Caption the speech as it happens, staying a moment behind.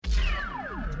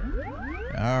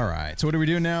All right. So what do we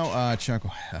do now?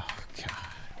 Chuckle. Oh, God.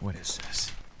 What is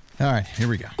this? All right. Here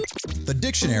we go. The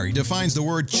dictionary defines the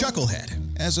word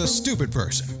chucklehead as a stupid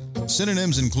person.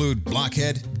 Synonyms include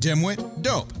blockhead, dimwit,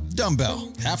 dope, dumbbell,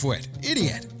 halfwit,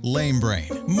 idiot, lame brain,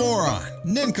 moron,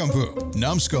 nincompoop,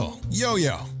 numbskull,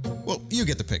 yo-yo. Well, you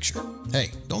get the picture.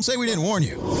 Hey, don't say we didn't warn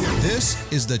you.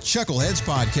 This is the Chuckleheads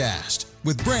Podcast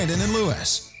with Brandon and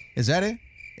Lewis. Is that it?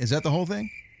 Is that the whole thing?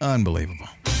 Unbelievable.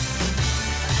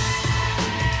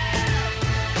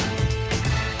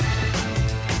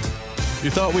 You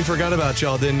thought we forgot about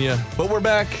y'all, didn't you? But we're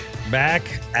back. Back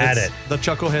at It's it. The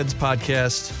Chuckleheads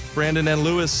Podcast. Brandon and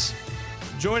Lewis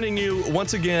joining you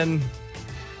once again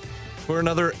for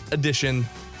another edition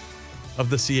of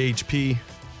the CHP.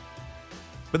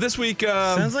 But this week...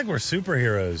 Sounds like we're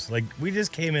superheroes. Like, we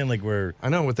just came in like we're... I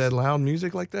know, with that loud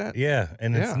music like that. Yeah,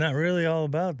 and Yeah. it's not really all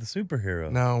about the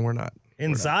superhero. No, we're not.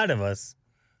 Inside of us,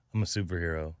 I'm a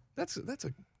superhero. That's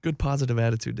a good positive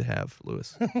attitude to have,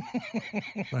 Lewis.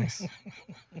 Nice.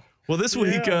 Well, this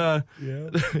week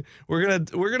we're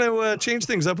gonna change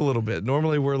things up a little bit.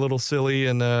 Normally we're a little silly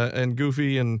and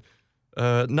goofy and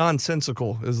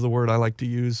nonsensical is the word I like to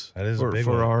use. That is for, a big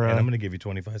for one. our. And I'm going to give you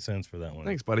 25 cents for that one.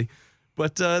 Thanks, buddy.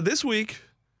 But this week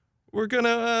we're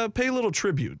gonna pay a little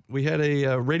tribute. We had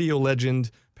a radio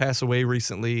legend pass away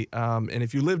recently, and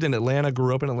if you lived in Atlanta,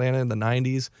 grew up in Atlanta in the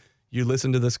 '90s, you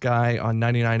listened to this guy on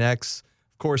 99X.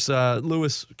 Of course,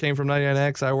 Lewis came from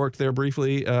 99X. I worked there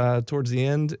briefly towards the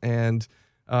end. And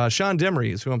Sean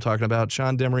Demery is who I'm talking about.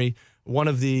 Sean Demery, one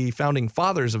of the founding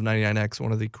fathers of 99X,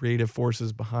 one of the creative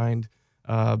forces behind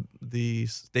the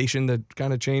station that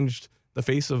kind of changed the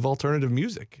face of alternative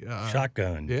music.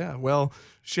 Shotgun. Yeah, well,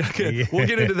 Shotgun. We'll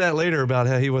get into that later about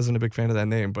how he wasn't a big fan of that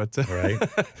name. But, Right.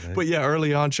 But yeah,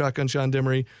 early on, Shotgun Sean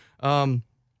Demery.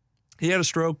 He had a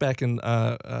stroke back in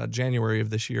January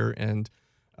of this year, and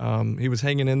he was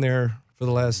hanging in there for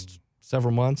the last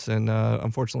several months, and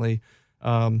unfortunately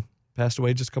passed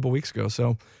away just a couple weeks ago.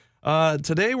 So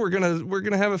today we're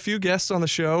gonna have a few guests on the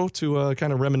show to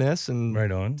kind of reminisce and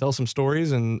Right on. tell some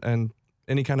stories and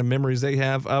any kind of memories they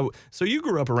have. So you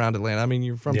grew up around Atlanta. I mean,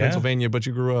 you're from Pennsylvania, but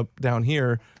you grew up down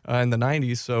here in the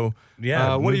 '90s. So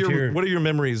Yeah. what are your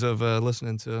memories of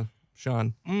listening to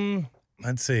Sean?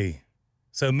 Let's see.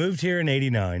 So moved here in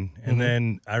 89, and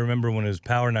then I remember when it was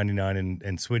Power 99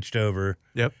 and switched over.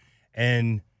 Yep.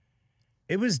 And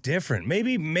it was different.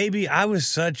 Maybe I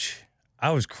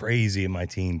was crazy in my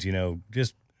teens,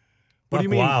 just What do you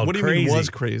buck mean? wild, What do you crazy. mean was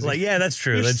crazy? Like, yeah, that's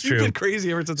true. You're That's stupid true.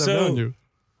 crazy ever since I've So, known you.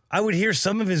 I would hear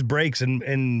some of his breaks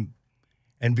and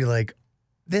be like,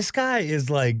 this guy is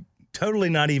like totally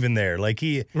not even there. Like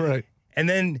Right. and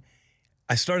then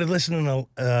I started listening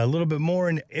a little bit more,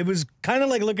 and it was kind of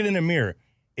like looking in a mirror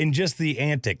in just the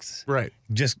antics. Right.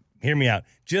 Just hear me out.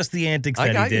 Just the antics I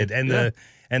that he got you. did,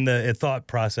 and the thought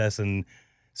process and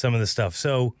some of the stuff.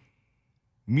 So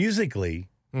musically,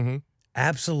 Mm-hmm.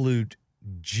 absolute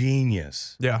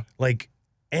genius. Yeah. Like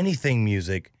anything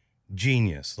music,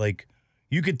 genius. Like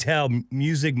you could tell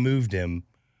music moved him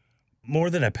more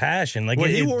than a passion. Like Well,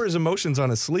 he wore his emotions on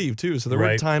his sleeve too. So there were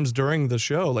Right. times during the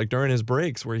show, like during his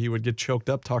breaks, where he would get choked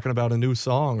up talking about a new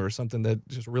song or something that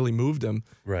just really moved him.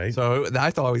 Right. So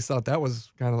I always thought that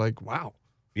was kind of like, wow,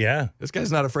 Yeah. this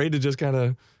guy's not afraid to just kind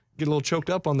of get a little choked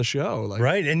up on the show. Like,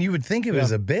 Right. And you would think it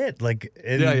was a bit. Like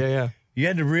Yeah. you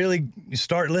had to really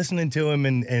start listening to him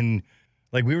and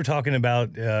like we were talking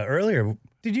about earlier,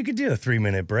 dude, you could do a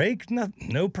 3-minute break.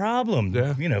 No problem.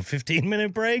 Yeah.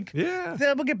 15-minute break. Yeah.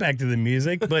 Yeah, we'll get back to the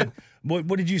music. But what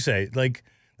did you say? Like,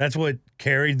 that's what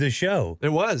carried the show. It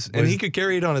was. And he could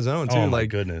carry it on his own, too. Oh, my like,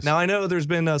 goodness. Now, I know there's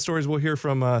been stories we'll hear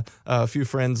from a few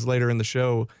friends later in the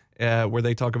show where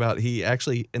they talk about he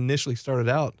actually initially started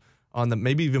out on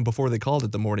maybe even before they called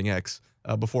it the Morning X,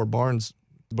 before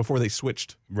they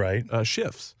switched Right.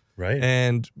 shifts.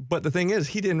 Right. But the thing is,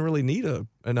 he didn't really need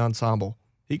an ensemble.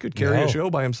 He could carry No. a show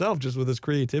by himself just with his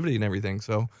creativity and everything.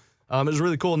 So it was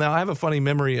really cool. Now, I have a funny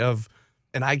memory of,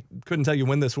 and I couldn't tell you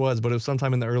when this was, but it was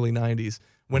sometime in the early 90s,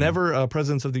 whenever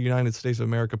Presidents of the United States of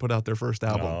America put out their first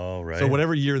album. Oh, right. So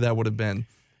whatever year that would have been.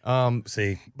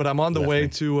 See. But I'm on the Left way me.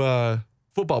 to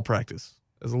football practice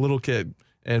as a little kid,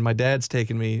 and my dad's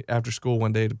taking me after school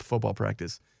one day to football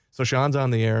practice. So Sean's on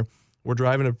the air. We're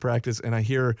driving to practice, and I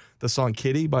hear the song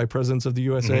Kitty by Presidents of the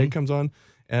USA comes on,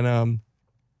 and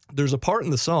there's a part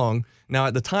in the song. Now,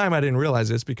 at the time, I didn't realize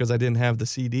this because I didn't have the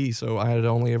CD, so I had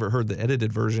only ever heard the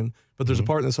edited version. But there's a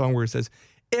part in the song where it says,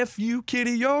 F you,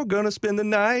 kitty, you're gonna spend the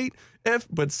night.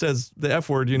 But it says the F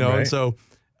word, And Right. so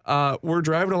we're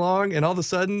driving along, and all of a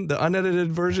sudden, the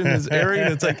unedited version is airing,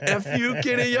 and it's like, F you,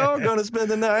 kitty, yo, gonna spend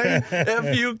the night.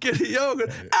 F you, kitty, yo,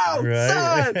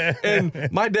 outside. Right.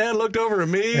 And my dad looked over at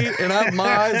me, and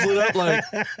my eyes lit up like,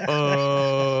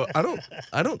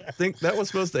 I don't think that was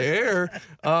supposed to air.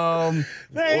 Well,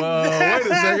 wait a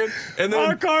second. And then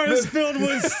our car is filled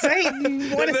with Satan.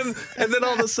 And then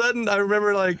all of a sudden, I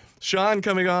remember like Sean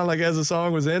coming on like as the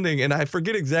song was ending, and I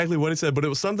forget exactly what he said, but it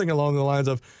was something along the lines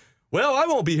of, well, I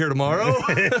won't be here tomorrow.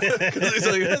 Because he's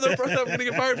like, I'm going to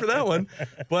get fired for that one.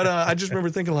 But I just remember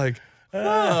thinking like,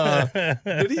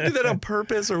 did he do that on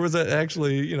purpose, or was that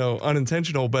actually,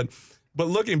 unintentional? But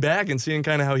looking back and seeing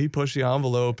kind of how he pushed the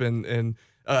envelope and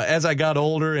as I got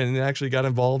older and actually got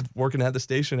involved working at the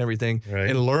station and everything, right,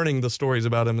 and learning the stories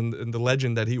about him and the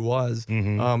legend that he was.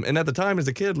 Mm-hmm. And at the time as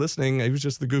a kid listening, he was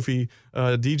just the goofy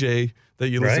DJ that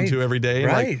you listen to every day.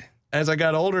 And right. As I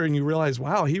got older and you realize,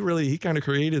 wow, he kind of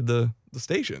created the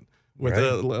station with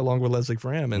along with Leslie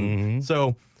Fram. And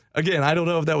so, again, I don't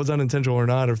know if that was unintentional or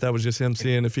not, or if that was just him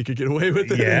seeing if he could get away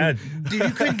with it. Yeah,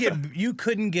 dude, you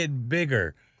couldn't get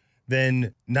bigger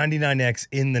than 99X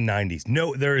in the 90s.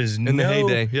 No, there is in the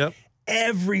heyday. Yep.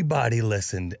 Everybody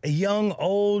listened. Young,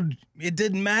 old, it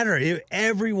didn't matter.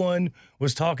 Everyone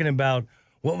was talking about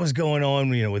what was going on,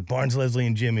 with Barnes, Leslie,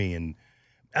 and Jimmy, and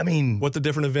I mean, what the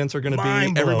different events are going to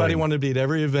be. Everybody wanted to be at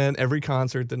every event, every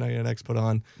concert that 99X put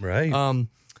on. Right.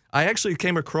 I actually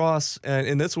came across,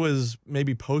 and this was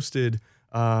maybe posted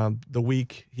the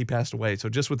week he passed away, so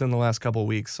just within the last couple of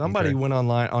weeks, somebody went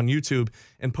online on YouTube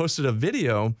and posted a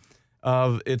video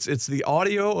of it's the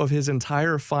audio of his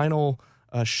entire final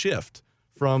shift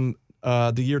from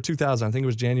the year 2000. I think it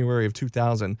was January of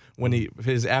 2000 when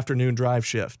his afternoon drive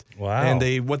shift. Wow.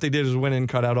 And what they did is went in and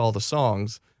cut out all the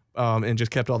songs. And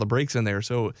just kept all the breaks in there.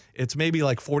 So it's maybe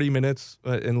like 40 minutes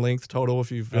in length total if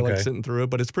you feel like sitting through it.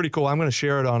 But it's pretty cool. I'm going to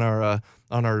share it on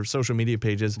our social media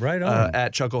pages. Right on.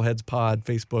 At Chuckleheads Pod,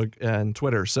 Facebook, and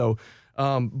Twitter. So,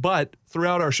 but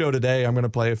throughout our show today, I'm going to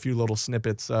play a few little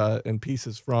snippets and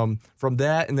pieces from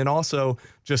that. And then also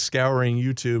just scouring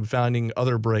YouTube, finding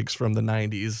other breaks from the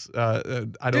 90s.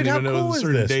 I don't even know the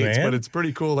certain dates, but it's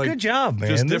pretty cool. Like, good job, man.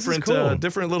 Just this different, is cool.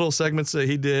 Different little segments that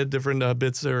he did, different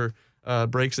bits or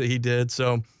breaks that he did.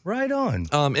 So right on.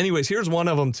 Anyways, here's one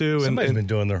of them too. Somebody's been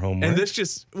doing their homework. And this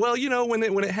just, when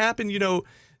it happened,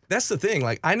 that's the thing.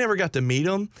 Like, I never got to meet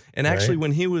him. And actually,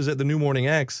 when he was at the New Morning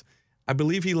X, I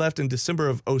believe he left in December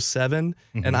of 2007,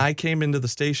 and I came into the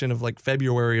station of like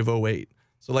February of 2008.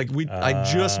 So like I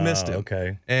just missed him.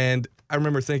 Okay. And I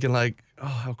remember thinking like, oh,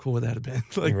 how cool would that have been?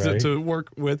 Like to work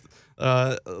with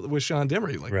Sean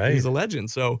Demery. Like, he's a legend.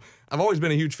 So I've always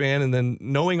been a huge fan. And then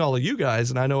knowing all of you guys,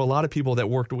 and I know a lot of people that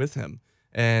worked with him,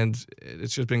 and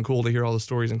it's just been cool to hear all the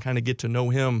stories and kind of get to know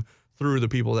him through the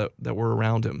people that were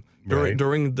around him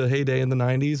during the heyday in the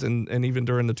 90s and even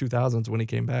during the 2000s when he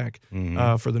came back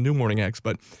for the New Morning X.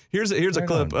 But here's a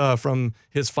clip from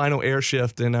his final air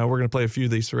shift, and we're going to play a few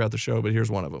of these throughout the show, but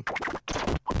here's one of them.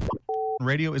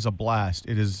 Radio is a blast.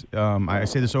 It is, I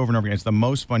say this over and over again, it's the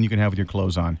most fun you can have with your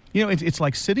clothes on. It's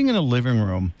like sitting in a living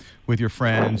room with your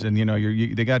friends, and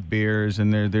they got beers,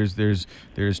 and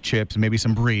there's chips, and maybe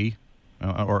some brie,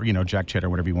 or Jack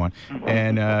Cheddar, whatever you want.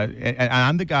 And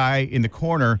I'm the guy in the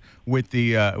corner with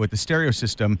the stereo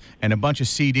system and a bunch of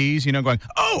CDs, going,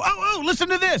 oh, listen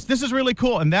to this. This is really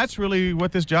cool. And that's really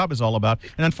what this job is all about.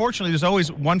 And unfortunately, there's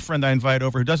always one friend I invite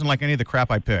over who doesn't like any of the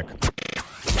crap I pick.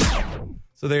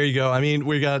 So there you go. I mean,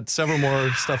 we got several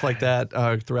more stuff like that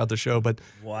throughout the show, but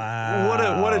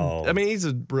wow. I mean, he's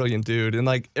a brilliant dude. And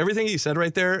like everything he said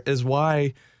right there is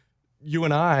why you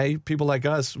and I, people like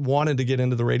us, wanted to get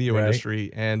into the radio industry,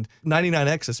 and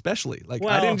 99X especially. Like,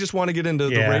 I didn't just want to get into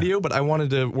the radio, but I wanted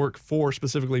to work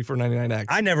specifically for 99X.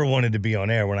 I never wanted to be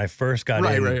on air when I first got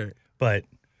in. Right.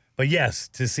 But yes,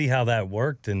 to see how that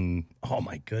worked, and oh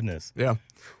my goodness. Yeah.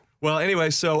 Well, anyway,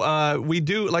 so we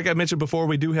do, like I mentioned before,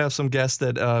 we do have some guests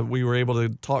that we were able to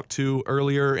talk to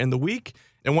earlier in the week.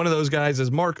 And one of those guys is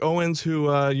Mark Owens,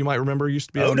 who you might remember used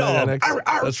to be on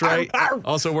 99X. That's right.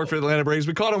 Also worked for the Atlanta Braves.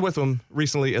 We caught him with him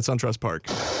recently at SunTrust Park.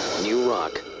 New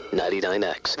Rock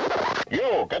 99X.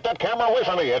 You, get that camera away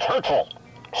from me. It's hurtful.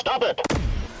 Stop it.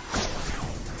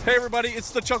 Hey, everybody.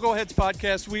 It's the Chuckleheads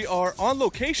Podcast. We are on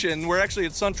location. We're actually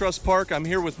at SunTrust Park. I'm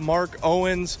here with Mark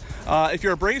Owens. If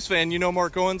you're a Braves fan, you know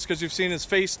Mark Owens because you've seen his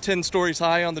face 10 stories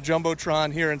high on the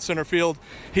Jumbotron here in center field.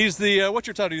 He's the, what's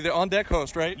your title? You're the on-deck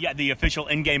host, right? Yeah, the official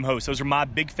in-game host. Those are my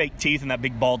big fake teeth and that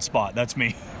big bald spot. That's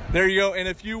me. There you go. And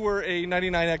if you were a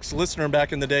 99X listener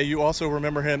back in the day, you also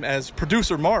remember him as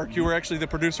Producer Mark. You were actually the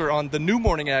producer on the New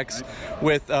Morning X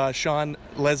with Sean,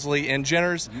 Leslie, and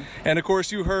Jenners. And, of course,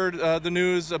 you heard the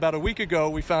news about a week ago.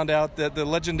 We found out that the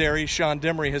legendary Sean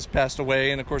Demery has passed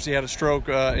away. And, of course, he had a stroke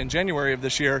in January of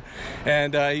this year.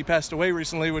 And he passed away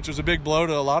recently, which was a big blow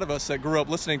to a lot of us that grew up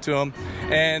listening to him.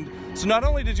 And so not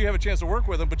only did you have a chance to work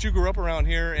with him, but you grew up around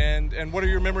here. And what are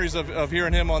your memories of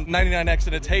hearing him on 99X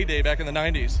in its heyday back in the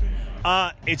 90s?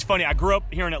 It's funny. I grew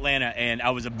up here in Atlanta, and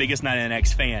I was the biggest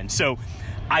 99X fan. So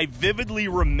I vividly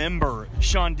remember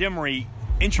Sean Demery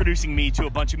introducing me to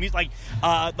a bunch of music,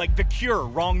 like The Cure,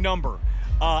 Wrong Number,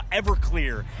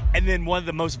 Everclear. And then one of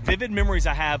the most vivid memories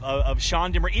I have of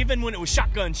Sean Demery, even when it was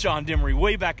Shotgun Sean Demery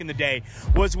way back in the day,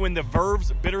 was when the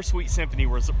Verve's Bittersweet Symphony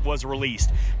was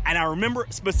released. And I remember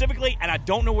specifically, and I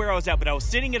don't know where I was at, but I was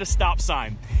sitting at a stop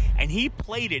sign, and he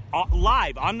played it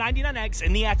live on 99X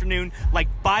in the afternoon like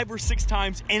 5 or 6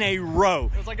 times in a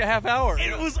row. It was like a half hour.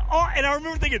 And and I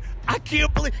remember thinking, I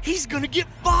can't believe he's going to get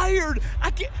fired.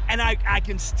 I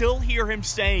can still hear him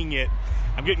saying it.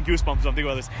 I'm getting goosebumps as I'm thinking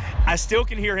about this. I still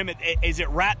can hear him as it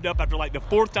wrapped up after like the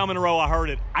 4th time in a row I heard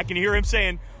it. I can hear him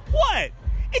saying, "What?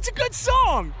 It's a good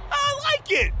song. I like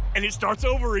it." And it starts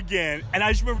over again. And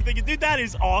I just remember thinking, dude, that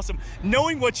is awesome.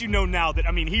 Knowing what you know now, that,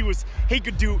 I mean, he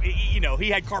could do, he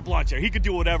had carte blanche there. He could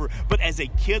do whatever. But as a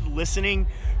kid listening,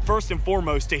 first and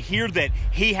foremost, to hear that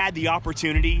he had the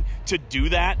opportunity to do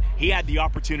that, he had the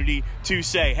opportunity to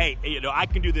say, hey, I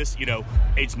can do this,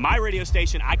 it's my radio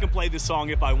station. I can play this song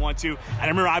if I want to. And I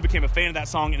remember I became a fan of that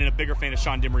song and then a bigger fan of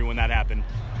Sean Demery when that happened.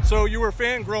 So you were a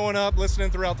fan growing up, listening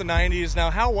throughout the 90s.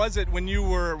 Now, how was it when you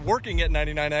were working at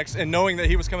 99X and knowing that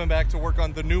he was coming back to work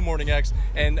on the New Morning X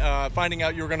and finding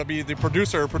out you were going to be the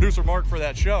producer Mark for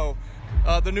that show,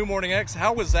 the New Morning X?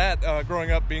 How was that growing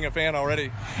up being a fan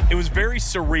already? It was very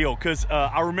surreal because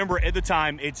I remember at the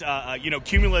time, it's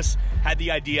Cumulus had the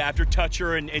idea after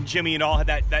Toucher and Jimmy and all had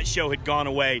that show had gone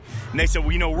away, and they said,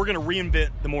 well, we're going to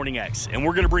reinvent the Morning X and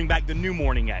we're going to bring back the New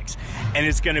Morning X, and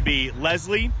it's going to be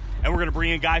Leslie. And we're going to bring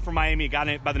in a guy from Miami, a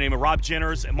guy by the name of Rob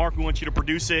Jenners. And Mark, we want you to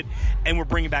produce it. And we're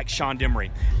bringing back Sean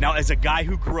Demery. Now, as a guy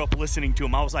who grew up listening to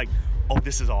him, I was like, oh,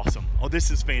 this is awesome. Oh,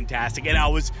 this is fantastic. And I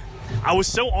was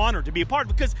so honored to be a part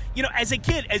of it because, as a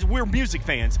kid, as we're music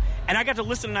fans, and I got to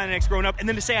listen to 99X growing up, and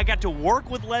then to say I got to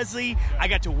work with Leslie, I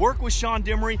got to work with Sean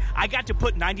Demery, I got to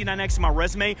put 99X in my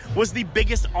resume was the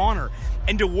biggest honor.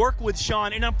 And to work with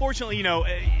Sean, and unfortunately,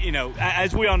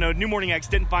 as we all know, New Morning X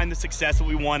didn't find the success that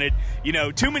we wanted.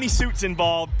 Too many suits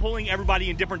involved, pulling everybody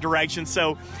in different directions.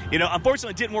 So,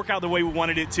 unfortunately, it didn't work out the way we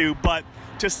wanted it to. But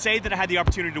to say that I had the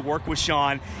opportunity to work with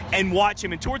Sean and watch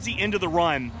him, and towards the end of the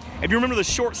run, if you remember the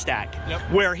short stack,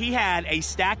 where he had a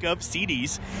stack of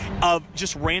CDs of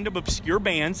just random obscure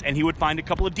bands, and he would find a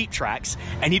couple of deep tracks,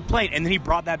 and he'd play it, and then he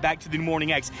brought that back to the New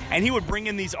Morning X, and he would bring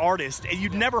in these artists, and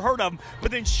you'd never heard of them,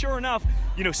 but then sure enough,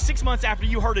 6 months after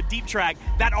you heard a deep track,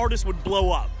 that artist would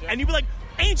blow up, and you'd be like,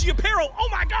 Angie Aparo, oh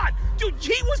my God, dude,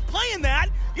 he was playing that,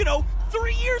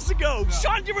 3 years ago. Yeah.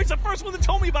 Sean Demery's the first one that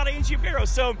told me about Angie Aparo.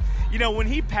 So, when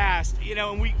he passed,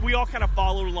 and we all kind of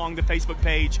followed along the Facebook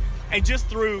page, and just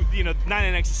through,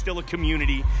 99X is still a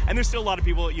community, and there's still a lot of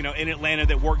people, in Atlanta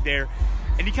that work there.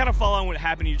 And you kind of follow on what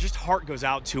happened, and your just heart goes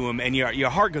out to him, and your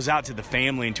heart goes out to the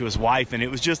family and to his wife. And it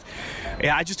was just,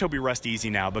 I just hope he rests easy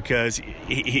now, because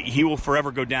he will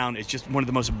forever go down as just one of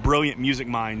the most brilliant music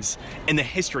minds in the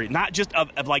history, not just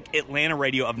of like Atlanta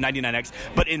radio, of 99X,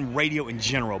 but in radio in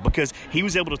general, because he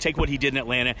was able to take what he did in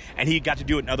Atlanta and he got to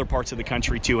do it in other parts of the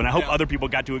country too. And I hope other people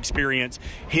got to experience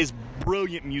his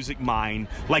brilliant music mind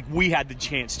like we had the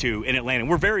chance to in Atlanta.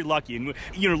 We're very lucky, and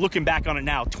looking back on it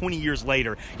now 20 years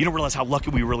later, you don't realize how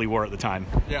lucky we really were at the time.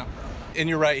 Yeah. And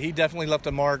you're right, he definitely left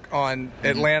a mark on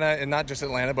Atlanta, and not just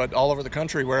Atlanta, but all over the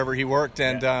country wherever he worked.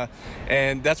 And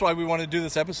and that's why we wanted to do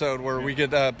this episode, where we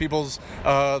get people's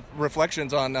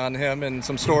reflections on him and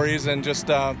some stories, and just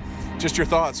your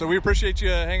thoughts. So we appreciate you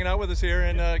hanging out with us here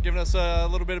and giving us a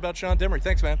little bit about Sean Demery.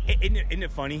 Thanks, man. Isn't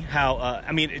it funny how,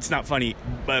 it's not funny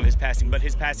of his passing, but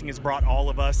his passing has brought all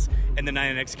of us in the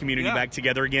 99X community back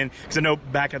together again. Because I know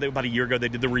back, I think about a year ago, they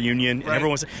did the reunion, and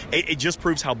everyone's, it just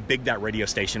proves how big that radio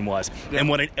station was, and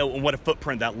what a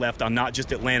footprint that left on not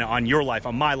just Atlanta, on your life,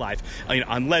 on my life,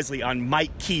 on Leslie, on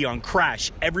Mike Key, on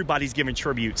Crash. Everybody's giving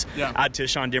tributes to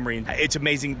Sean Demery. And it's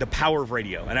amazing the power of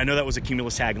radio. And I know that was a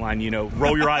Cumulus tagline,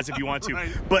 roll your eyes if you want to.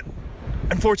 But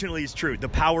unfortunately it's true. The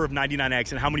power of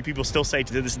 99X and how many people still say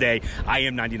to this day, I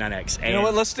am 99X. And You know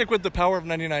what? Let's stick with the power of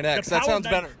 99X. That sounds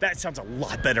better. That sounds a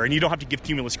lot better, and you don't have to give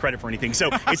Cumulus credit for anything. So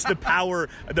it's the power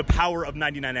of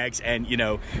 99X, and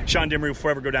Sean Demery will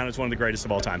forever go down as one of the greatest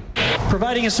of all time.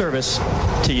 Providing a service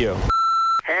to you.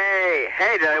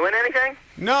 Hey, did I win anything?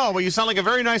 No, but you sound like a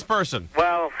very nice person.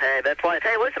 Well, hey, that's why.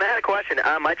 Hey, listen, I had a question.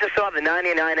 I just saw the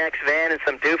 99X van and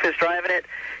some doofus driving it.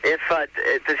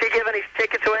 Does he give any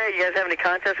tickets away? You guys have any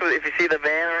contests if you see the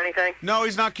van or anything? No,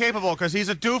 he's not capable because he's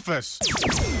a doofus.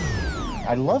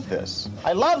 I love this.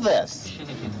 I love this.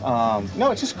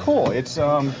 No, it's just cool. It's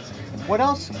what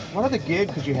else? What other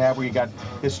gig could you have where you got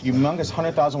this humongous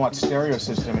 100,000-watt stereo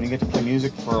system and you get to play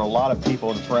music for a lot of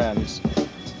people and friends?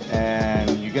 And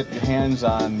you get your hands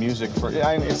on music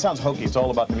it sounds hokey, it's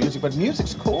all about the music, but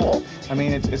music's cool. I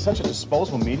mean, it's such a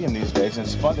disposable medium these days, and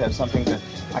it's fun to have something that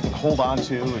I can hold on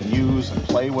to and use and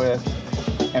play with,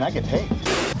 and I get paid.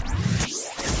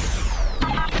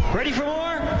 Ready for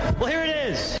more? Well, here it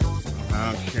is.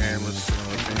 Okay, let's see.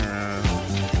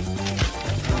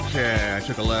 Okay, I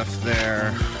took a left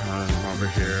there, over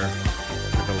here.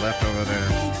 Took a left over there.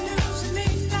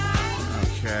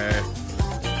 Okay.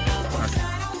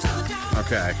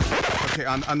 Okay,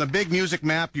 on the big music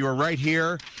map, you are right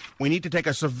here. We need to take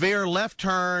a severe left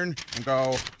turn and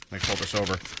go, let me pull this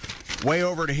over, way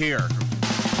over to here.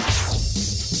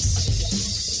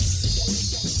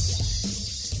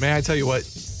 May I tell you what?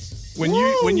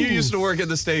 When you used to work at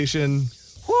the station,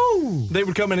 they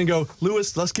would come in and go,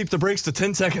 Lewis, let's keep the breaks to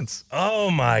 10 seconds. Oh,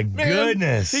 my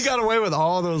goodness. He got away with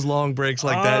all those long breaks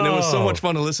like that, and it was so much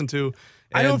fun to listen to.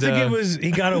 I don't think it was he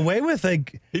got away with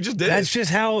he just did. That's just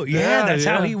how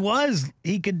how he was.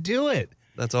 He could do it.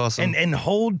 That's awesome. And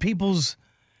hold people's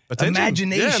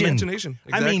imagination. Yeah, imagination.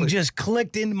 Exactly. I mean, just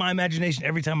clicked into my imagination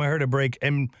every time I heard a break.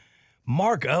 And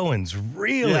Mark Owens,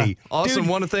 really. Awesome. Dude,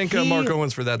 want to thank Mark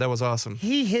Owens for that. That was awesome.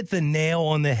 He hit the nail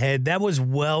on the head. That was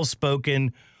well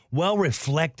spoken, well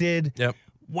reflected. Yep.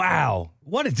 Wow.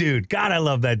 What a dude. God, I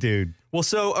love that dude. Well,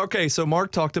 so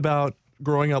Mark talked about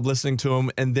growing up listening to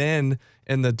him, and then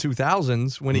in the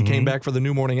 2000s when he came back for the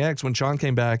New Morning X, when Sean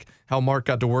came back, how Mark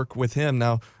got to work with him.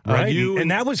 Now, right, and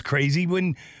that was crazy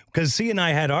because C and I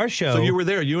had our show. So you were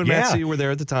there. You and Matt C were there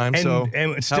at the time.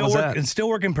 And still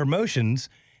working promotions,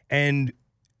 and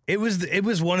it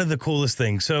was one of the coolest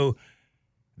things. So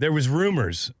there was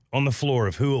rumors on the floor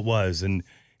of who it was, and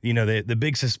the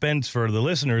big suspense for the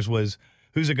listeners was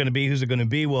who's it going to be? Who's it going to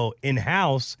be? Well, in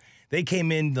house they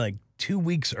came in like 2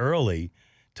 weeks early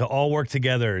to all work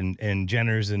together, and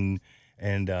Jenners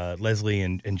and Leslie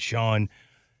and Sean.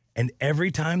 And every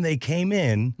time they came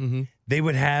in, they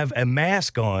would have a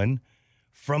mask on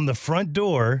from the front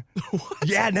door. What?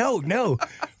 Yeah, no.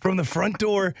 From the front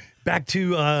door back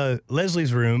to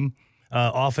Leslie's room,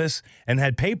 office, and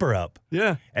had paper up.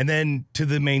 Yeah. And then to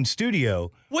the main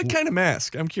studio. What kind of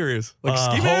mask? I'm curious. Like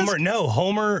ski mask? Homer? No,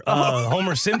 Homer.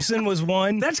 Homer Simpson was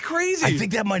one. That's crazy. I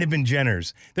think that might have been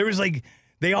Jenner's. There was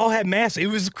they all had masks. It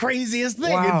was the craziest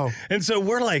thing. Wow. And so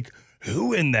we're like,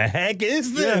 who in the heck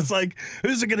is this? Yeah. Like,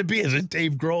 who's it going to be? Is it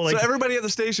Dave Grohl? So everybody at the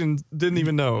station didn't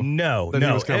even know. No. He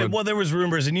was coming. Well, there was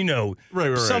rumors, and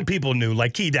right. Some people knew.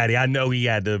 Like Key Daddy, I know he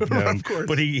had to have known, of course.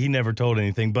 but he never told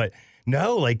anything. But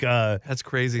no, that's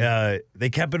crazy. They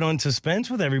kept it on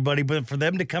suspense with everybody, but for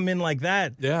them to come in like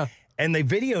that, yeah. And they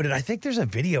videoed it. I think there's a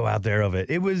video out there of it.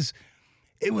 It was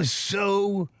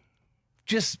so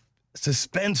just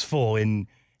suspenseful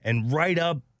and right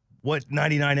up what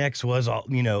 99X was,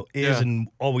 and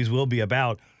always will be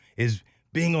about, is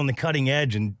being on the cutting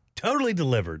edge and totally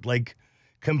delivered, like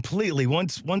completely.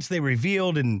 Once they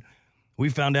revealed and we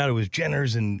found out it was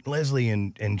Jenners and Leslie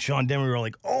and Sean Demery, we were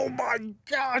like, oh my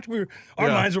gosh, our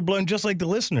minds were blown, just like the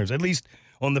listeners. At least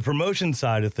on the promotion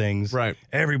side of things, right?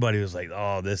 Everybody was like,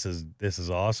 oh, this is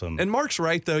awesome. And Mark's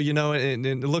right though,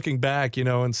 and looking back,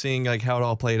 and seeing like how it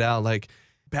all played out, like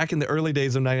back in the early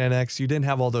days of 99X, you didn't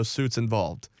have all those suits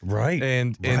involved. Right.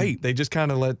 And they just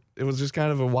kind of it was just kind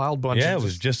of a wild bunch. Yeah, it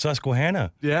was just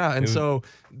Susquehanna. Yeah, and so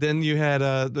then you had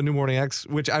the New Morning X,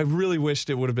 which I really wished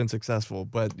it would have been successful,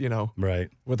 but, right,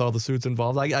 with all the suits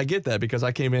involved. I get that because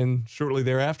I came in shortly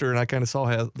thereafter and I kind of saw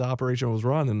how the operation was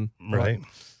run. And right.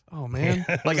 Oh, man.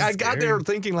 Like, I got there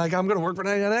thinking, like, I'm going to work for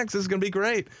 99X. This is going to be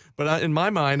great. But in my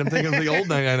mind, I'm thinking of the old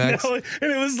 99X. No, and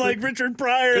it was like Richard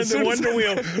Pryor and the Wonder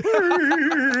Wheel.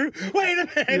 Wait a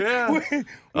minute. Yeah.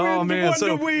 Oh, man.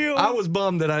 So Wheel. I was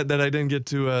bummed that I didn't get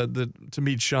to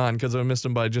meet Sean because I missed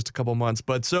him by just a couple months.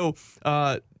 But so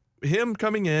him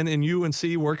coming in and you and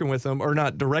C working with him, or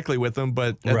not directly with him,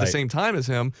 but at the same time as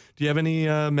him, do you have any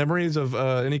memories of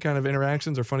any kind of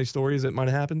interactions or funny stories that might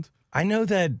have happened? I know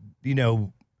that,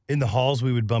 in the halls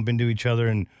we would bump into each other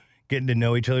and getting to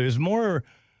know each other. It was more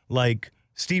like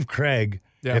Steve Craig.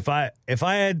 Yeah. If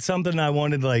I had something I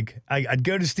wanted, like I'd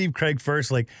go to Steve Craig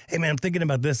first, like, hey man, I'm thinking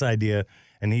about this idea,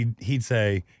 and he'd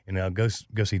say, go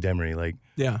see Demery, like,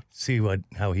 see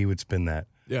how he would spin that.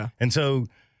 Yeah. And so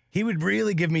he would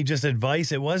really give me just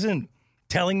advice. It wasn't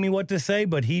telling me what to say,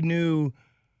 but he knew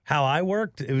how I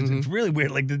worked. It's really weird.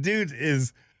 Like, the dude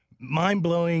is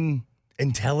mind-blowing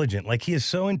intelligent. Like, he is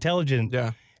so intelligent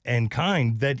and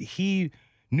kind that he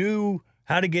knew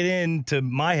how to get into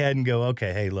my head and go,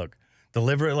 okay, hey, look,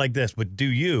 deliver it like this, but do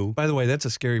you. By the way, that's a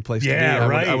scary place to be.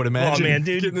 Right. I would imagine. Oh, man,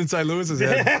 dude. Getting inside Lewis's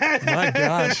head. My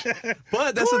gosh.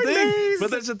 But that's the thing. Days. But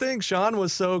that's the thing. Sean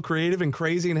was so creative and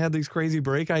crazy and had these crazy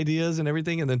break ideas and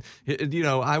everything. And then,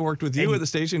 I worked with you at the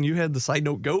station. You had the side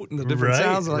note goat and the different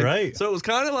sounds. Right. So it was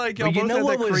kind of like y'all both had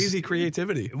that crazy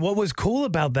creativity. What was cool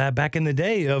about that back in the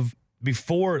day of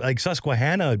before, like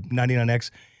Susquehanna 99X,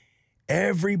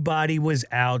 everybody was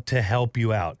out to help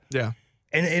you out. Yeah.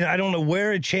 And I don't know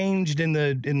where it changed in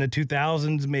the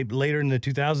 2000s, maybe later in the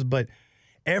 2000s, but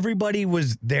everybody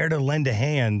was there to lend a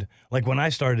hand, like when I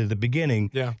started at the beginning,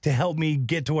 to help me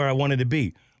get to where I wanted to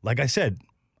be. Like I said,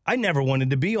 I never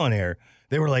wanted to be on air.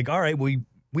 They were like, all right, we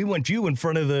want you in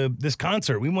front of this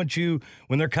concert. We want you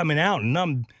when they're coming out.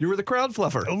 And you were the crowd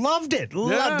fluffer. Loved it.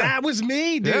 That was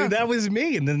me, dude. Yeah. That was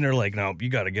me. And then they're like, no, you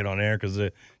got to get on air because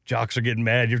the jocks are getting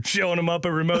mad. You're showing them up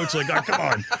at remotes. Like, oh,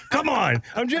 come on.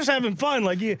 I'm just having fun.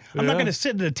 Like, I'm not going to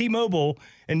sit at a T-Mobile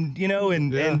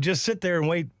and just sit there and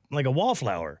wait like a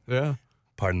wallflower. Yeah.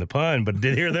 Pardon the pun, but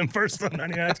did hear them first on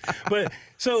 99. But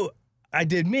so I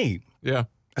did me. Yeah.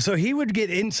 So he would get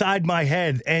inside my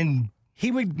head and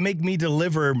he would make me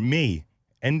deliver me.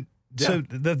 And so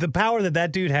the power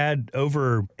that dude had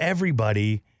over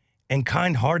everybody and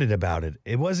kind-hearted about it.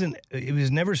 It was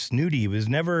never snooty. It was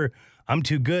never, I'm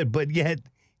too good. But yet,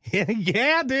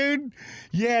 yeah, dude.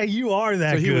 Yeah, you are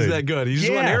that good. So he was that good. He just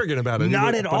wasn't arrogant about it.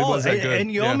 Not at all. He was that good.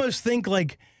 And you almost think,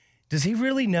 like, does he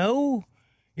really know,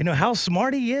 how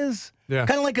smart he is? Yeah.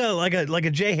 Kind of like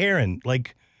a Jay Heron.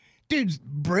 Like, dude's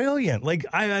brilliant. Like,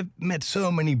 I've met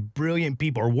so many brilliant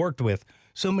people, or worked with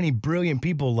so many brilliant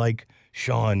people like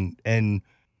Sean. And,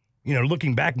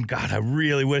 looking back, God, I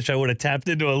really wish I would have tapped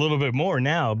into a little bit more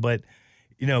now. But,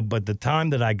 but the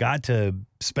time that I got to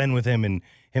spend with him and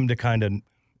him to kind of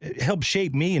help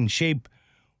shape me and shape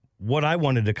what I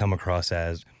wanted to come across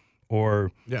as,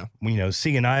 or,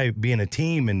 C and I being a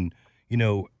team and,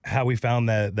 how we found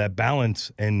that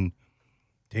balance. And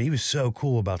dude, he was so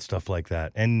cool about stuff like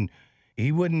that. And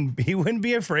he wouldn't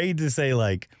be afraid to say,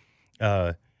 like,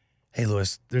 hey,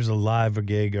 Lewis, there's a live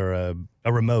gig or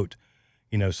a remote,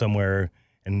 somewhere,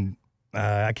 and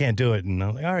I can't do it. And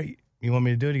I'm like, all right, you want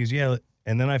me to do it? He goes, yeah.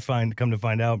 And then come to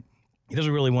find out, he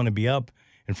doesn't really want to be up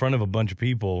in front of a bunch of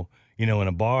people, in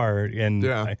a bar. And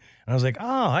I was like,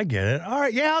 oh, I get it. All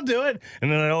right, yeah, I'll do it.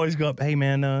 And then I always go up, hey,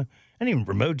 man, any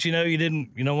remotes you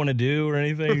don't want to do or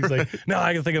anything? He's like, no,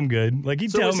 I think I'm good. Like,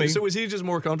 he'd tell me. So was he just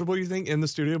more comfortable, you think, in the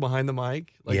studio behind the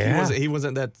mic? Like, he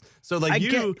wasn't that. So, like,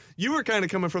 you were kind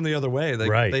of coming from the other way. Like,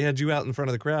 right. They had you out in front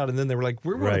of the crowd, and then they were like,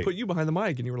 we're going to put you behind the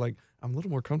mic. And you were like, I'm a little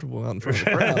more comfortable out in front of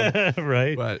the crowd.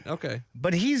 Right. But, okay.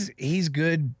 But he's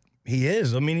good. He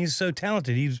is. I mean, he's so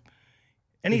talented.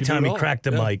 Anytime he cracked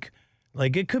the mic,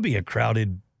 like, it could be a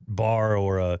crowded bar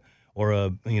or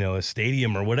a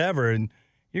stadium or whatever, and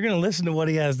you're going to listen to what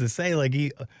he has to say. Like,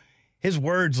 his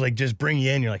words, like, just bring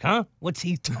you in. You're like, huh? What's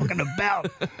he talking about?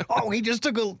 Oh, he just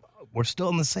took we're still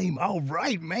in the same. Oh,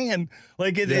 right, man.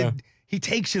 Like, he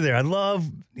takes you there. I love,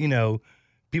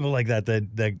 people like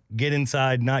that get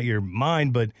inside, not your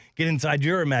mind, but get inside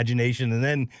your imagination, and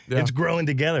then it's growing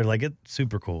together. Like, it's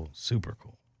super cool. Super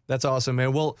cool. That's awesome,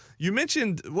 man. Well, you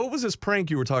mentioned, what was this prank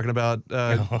you were talking about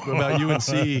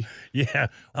UNC? Yeah.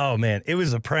 Oh, man. It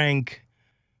was a prank.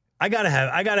 I gotta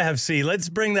have C. Let's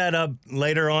bring that up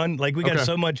later on. Like, we got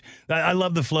so much. I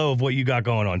love the flow of what you got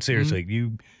going on. Seriously,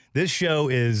 this show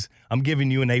is. I'm giving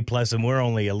you an A+, and we're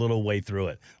only a little way through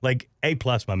it. Like, A+,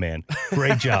 my man.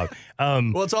 Great job.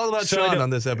 Well, it's all about Sean on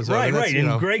this episode. Right.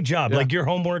 And great job. Yeah. Like, your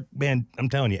homework, man. I'm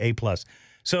telling you, A+.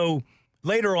 So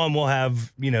later on, we'll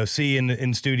have C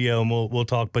in studio, and we'll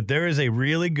talk. But there is a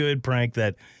really good prank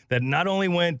that not only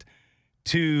went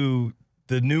to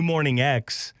the New Morning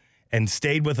X and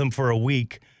stayed with them for a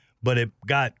week, but it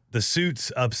got the suits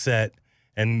upset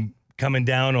and coming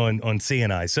down on C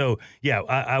and I. So, yeah,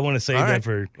 I want to save that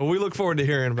for... Well, we look forward to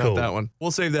hearing about that one.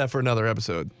 We'll save that for another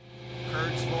episode.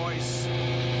 Kurt's voice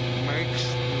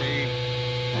makes me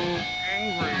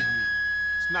angry.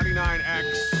 It's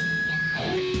 99X.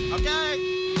 Okay.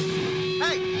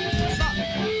 Hey, stop.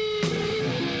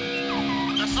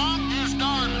 The song is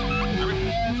done.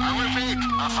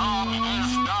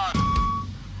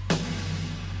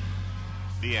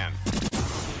 the end.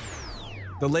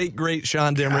 The late, great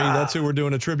Sean Demery. That's who we're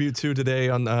doing a tribute to today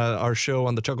on our show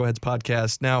on the Chuckleheads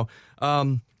podcast. Now,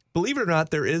 believe it or not,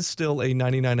 there is still a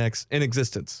 99X in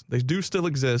existence. They do still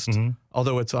exist,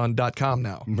 although it's on .com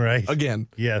now. Right. Again.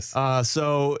 Yes.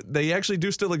 So they actually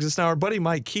do still exist now. Our buddy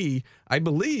Mike Key, I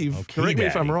believe, correct me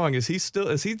if I'm wrong, is he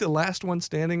the last one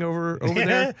standing over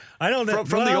there? I don't know.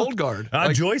 From the old guard.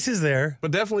 Joyce is there.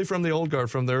 But definitely from the old guard,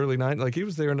 from the early 90s. Like, he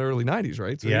was there in the early 90s,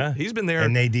 right? So yeah. He's been there.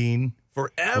 And Nadine.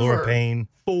 Forever. Laura Payne.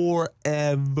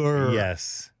 Forever.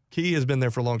 Yes. Key has been there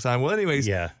for a long time. Well, anyways,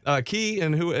 Key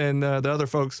and the other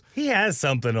folks. He has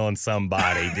something on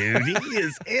somebody, dude. He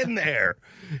is in there.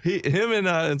 Him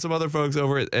and some other folks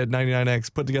over at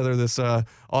 99X put together this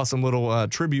awesome little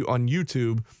tribute on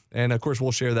YouTube. And, of course,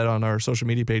 we'll share that on our social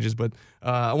media pages. But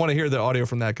I want to hear the audio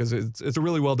from that because it's a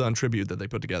really well-done tribute that they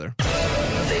put together.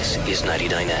 This is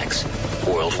 99X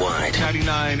Worldwide.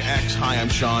 99X. Hi, I'm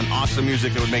Sean. Awesome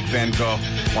music that would make Van Gogh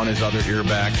want his other ear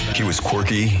back. He was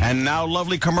quirky. And now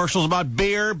lovely commercials about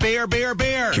beer.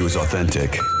 He was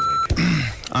authentic.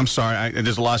 I'm sorry.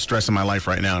 There's a lot of stress in my life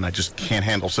right now, and I just can't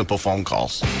handle simple phone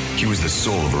calls. He was the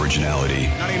soul of originality.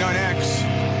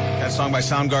 99X. That song by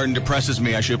Soundgarden depresses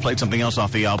me. I should have played something else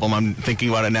off the album. I'm thinking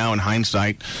about it now in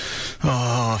hindsight.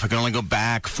 Oh, if I could only go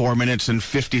back 4 minutes and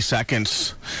 50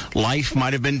 seconds, life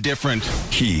might have been different.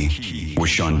 He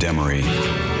was Sean Demery.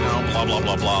 Blah, blah,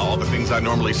 blah, blah. All the things I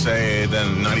normally say,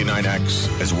 then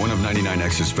 99X. As one of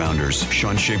 99X's founders,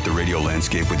 Sean shaped the radio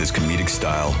landscape with his comedic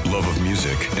style, love of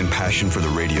music, and passion for the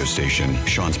radio station.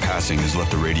 Sean's passing has left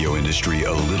the radio industry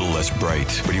a little less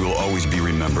bright, but he will always be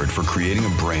remembered for creating a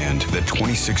brand that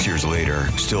 26 years later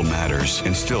still matters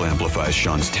and still amplifies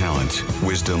Sean's talent,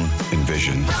 wisdom, and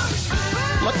vision.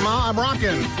 Look, Ma, I'm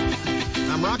rocking.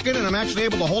 I'm rocking, and I'm actually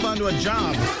able to hold on to a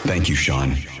job. Thank you,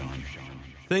 Sean.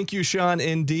 Thank you, Sean,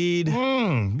 indeed.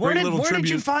 Where did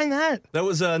you find that? That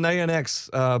was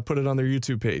 99X put it on their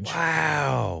YouTube page.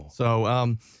 Wow.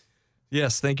 So,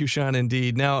 yes, thank you, Sean,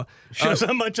 indeed. Now, shows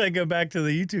how much I go back to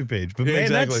the YouTube page. But man,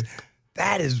 exactly.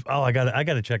 That is. Oh, I got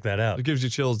to check that out. It gives you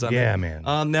chills, doesn't it? Yeah,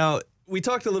 man. Now, we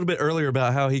talked a little bit earlier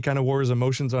about how he kind of wore his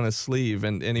emotions on his sleeve,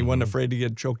 and he wasn't afraid to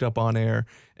get choked up on air.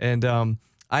 And I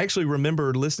actually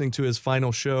remember listening to his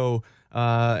final show.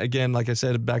 Again, like I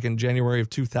said, back in January of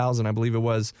 2000, I believe it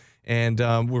was. And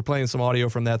we're playing some audio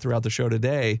from that throughout the show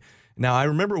today. Now, I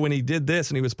remember when he did this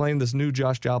and he was playing this new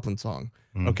Josh Joplin song,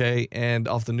 okay? And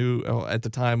off the new, at the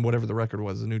time, whatever the record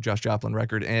was, the new Josh Joplin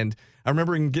record. And I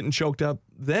remember him getting choked up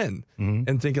then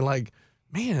and thinking like,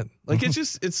 man, like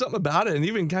it's something about it. And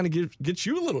even kind of gets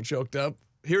you a little choked up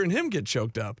hearing him get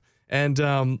choked up. And,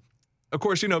 of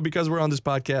course, because we're on this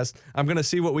podcast, I'm going to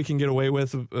see what we can get away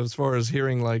with as far as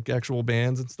hearing like actual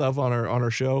bands and stuff on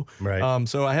our show. Right.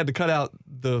 So I had to cut out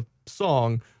the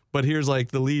song, but here's like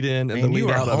the lead in and the lead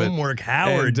out of it. Homework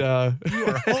Howard. And, you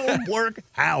are homework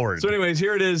Howard. So anyways,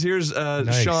 here it is. Here's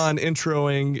Sean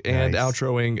introing and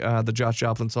outroing the Josh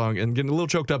Joplin song and getting a little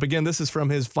choked up. Again, this is from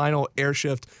his final air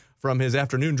shift from his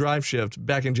afternoon drive shift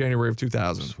back in January of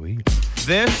 2000. Sweet.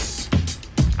 This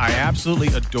I absolutely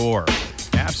adore.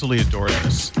 Absolutely adore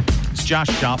this. It's Josh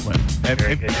Joplin.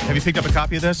 Have you picked up a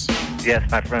copy of this? Yes,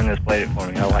 my friend has played it for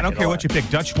me. I don't care what you pick.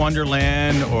 Dutch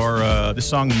Wonderland or the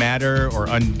song Matter or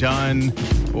Undone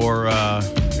or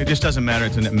it just doesn't matter.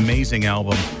 It's an amazing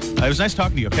album. It was nice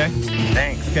talking to you, okay?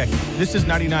 Thanks. Okay. This is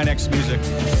 99X Music.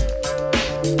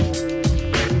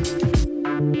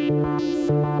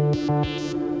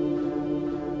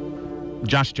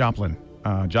 Josh Joplin.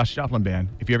 Josh Joplin Band.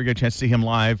 If you ever get a chance to see him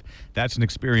live, that's an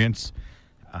experience.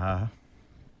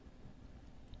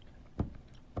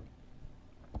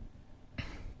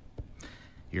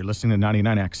 You're listening to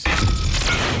 99X.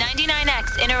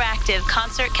 99X Interactive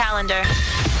Concert Calendar.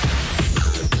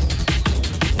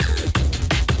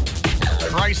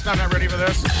 Christ, I'm not ready for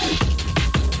this.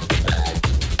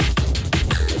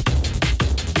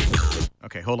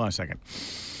 Okay, hold on a second.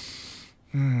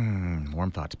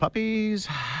 Warm thoughts. Puppies,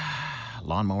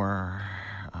 lawnmower,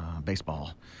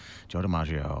 baseball. Joe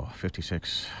DiMaggio,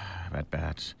 56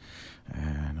 at-bats,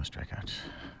 and no strikeouts.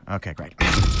 Okay, great.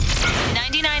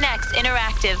 99X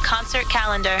Interactive Concert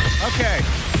Calendar. Okay.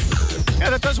 Yeah,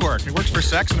 that does work. It works for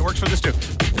sex, and it works for this, too.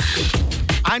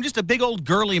 I'm just a big old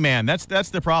girly man. That's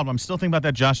the problem. I'm still thinking about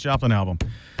that Josh Joplin album.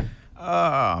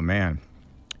 Oh, man.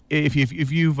 If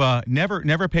you've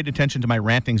never paid attention to my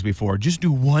rantings before, just do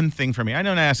one thing for me. I know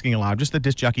I'm not asking a lot. I'm just a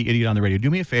disc jockey idiot on the radio. Do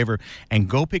me a favor and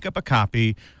go pick up a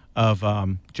copy of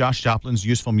Josh Joplin's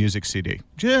Useful Music CD.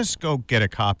 Just go get a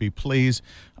copy, please.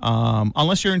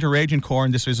 Unless you're into Rage and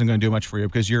Corn, this isn't going to do much for you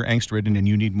because you're angst-ridden and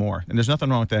you need more. And there's nothing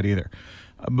wrong with that either.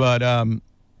 But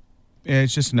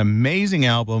It's just an amazing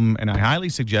album, and I highly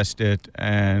suggest it.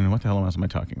 And what the hell else am I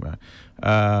talking about?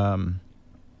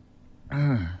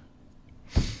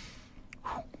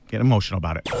 Get emotional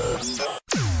about it.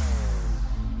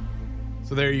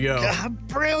 So there you go. God,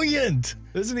 brilliant.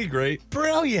 Isn't he great?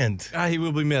 Brilliant. He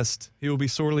will be missed. He will be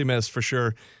sorely missed for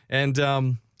sure. And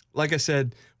like I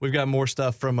said, we've got more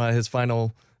stuff from his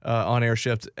final on-air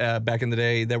shift back in the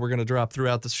day that we're going to drop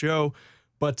throughout the show.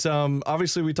 But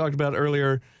obviously, we talked about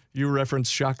earlier, you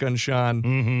referenced Shotgun Sean.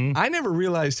 Mm-hmm. I never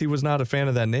realized he was not a fan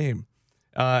of that name.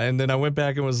 And then I went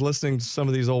back and was listening to some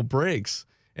of these old breaks.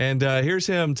 And here's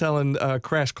him telling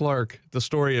Crash Clark the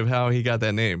story of how he got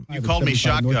that name. You called me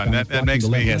Shotgun. That makes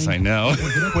me... Yes, I know.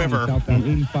 Quiver.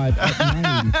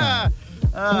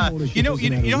 You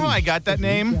know how I got that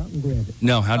name?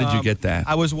 No, how did you get that?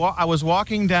 I was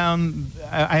walking down.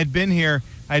 I had been here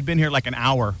like an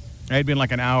hour.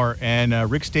 And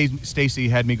Rick Stacy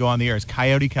had me go on the air as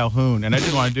Coyote Calhoun, and I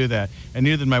didn't want to do that. And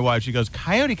neither did my wife. She goes,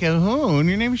 Coyote Calhoun?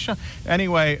 Your name is Sean?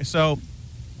 Anyway, so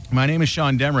my name is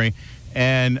Sean Demery.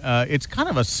 And it's kind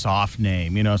of a soft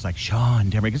name, it's like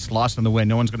Sean Demery. It gets lost in the wind.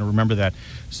 No one's going to remember that.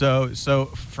 So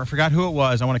I forgot who it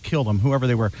was. I want to kill them, whoever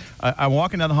they were. I'm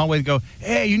walking down the hallway and go,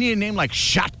 hey, you need a name like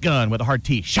Shotgun with a hard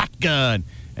T. Shotgun.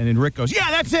 And then Rick goes, yeah,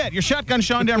 that's it. You're Shotgun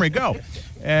Sean Demery. Go.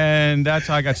 And that's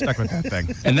how I got stuck with that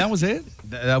thing. And that was it?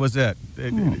 That was it.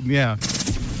 Yeah.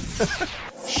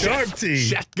 Sharp T.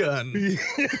 Shotgun.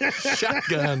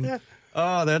 Shotgun.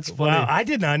 Oh, that's funny. Wow, I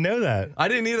did not know that. I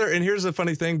didn't either. And here's the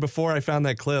funny thing. Before I found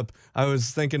that clip, I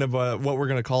was thinking of what we're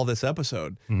going to call this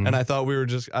episode. Mm-hmm. And I thought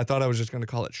I was just going to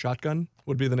call it Shotgun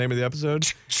would be the name of the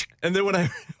episode. And then when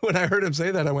I heard him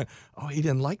say that, I went, oh, he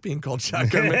didn't like being called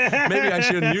Shotgun. Maybe I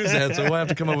shouldn't use that. So we'll have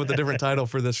to come up with a different title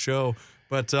for this show.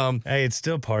 But hey, it's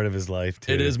still part of his life,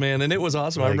 too. It is, man. And it was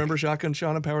awesome. I remember Shotgun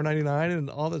Sean and Power 99 and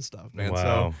all that stuff, man.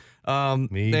 Wow. So,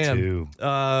 Me man, too.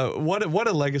 What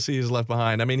a legacy he's left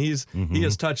behind. I mean, he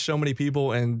has touched so many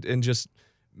people and just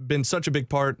been such a big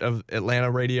part of Atlanta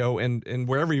radio and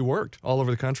wherever he worked all over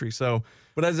the country. So,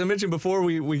 but as I mentioned before,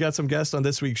 we got some guests on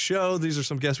this week's show. These are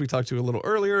some guests we talked to a little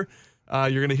earlier.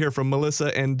 You're going to hear from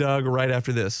Melissa and Doug right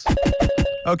after this.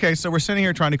 Okay, so we're sitting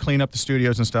here trying to clean up the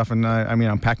studios and stuff, and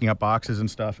I'm packing up boxes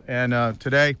and stuff. And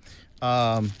today,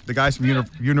 the guys from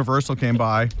Universal came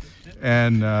by,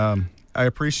 and I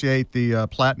appreciate the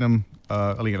platinum,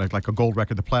 like a gold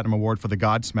record, the platinum award for the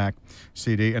Godsmack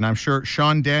CD, and I'm sure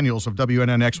Sean Daniels of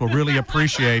WNNX will really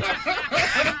appreciate.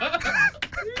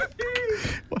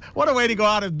 What a way to go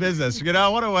out of business,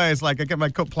 What a way. It's like I get my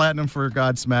platinum for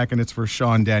Godsmack, and it's for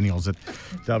Sean Daniels at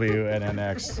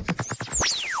WNNX.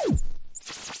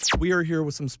 We are here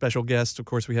with some special guests. Of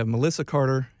course, we have Melissa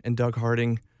Carter and Doug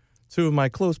Harding, two of my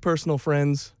close personal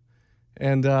friends.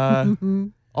 And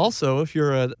also, if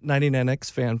you're a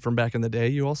 99X fan from back in the day,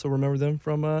 you also remember them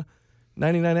from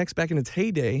 99X back in its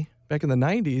heyday, back in the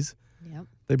 90s. Yep.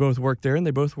 They both worked there, and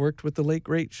they both worked with the late,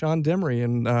 great Sean Demery.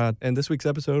 And this week's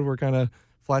episode, we're kind of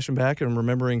flashing back and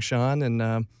remembering Sean,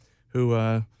 and who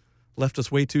left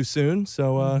us way too soon.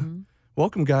 So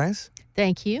welcome, guys.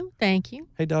 Thank you.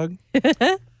 Hey, Doug.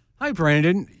 Hi,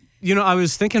 Brandon. I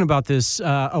was thinking about this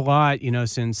a lot,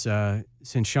 since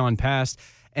Sean passed.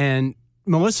 And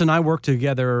Melissa and I worked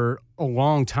together a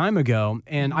long time ago,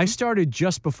 and I started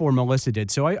just before Melissa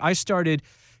did. So I started,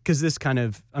 because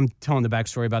I'm telling the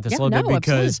backstory about this a little bit,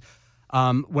 because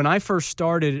when I first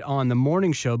started on the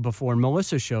morning show before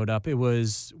Melissa showed up, it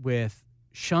was with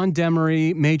Sean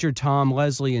Demery, Major Tom,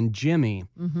 Leslie, and Jimmy.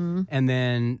 Mm-hmm. And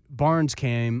then Barnes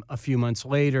came a few months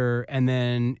later, and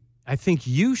then I think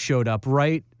you showed up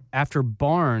right after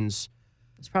Barnes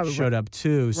showed up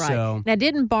too. Right. So now,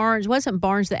 wasn't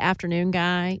Barnes the afternoon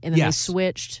guy, and then they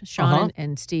switched. Sean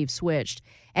and Steve switched,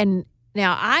 and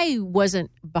now I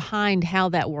wasn't behind how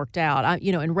that worked out.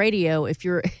 In radio,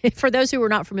 for those who are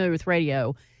not familiar with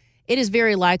radio, it is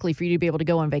very likely for you to be able to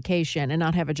go on vacation and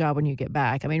not have a job when you get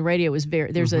back. I mean, radio is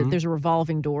there's a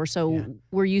revolving door, so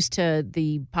we're used to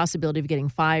the possibility of getting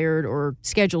fired or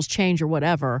schedules change or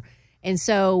whatever. And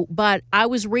so, but I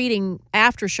was reading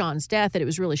after Sean's death that it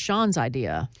was really Sean's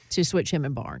idea to switch him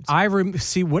and Barnes.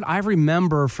 What I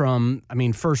remember from,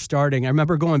 first starting, I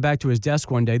remember going back to his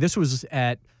desk one day. This was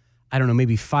at, I don't know,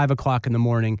 maybe 5 o'clock in the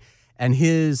morning, and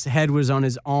his head was on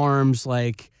his arms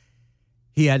like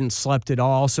he hadn't slept at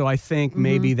all. So I think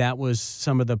maybe that was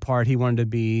some of the part. He wanted to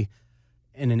be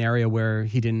in an area where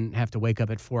he didn't have to wake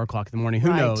up at 4 o'clock in the morning.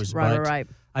 Who knows? Right.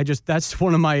 That's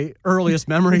one of my earliest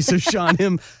memories of Sean,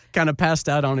 him kind of passed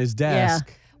out on his desk.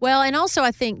 Yeah. Well, and also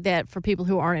I think that for people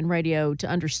who aren't in radio to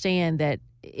understand that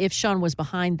if Sean was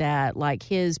behind that, like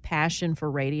his passion for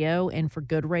radio and for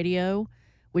good radio,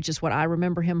 which is what I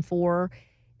remember him for,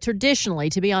 traditionally,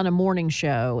 to be on a morning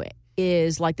show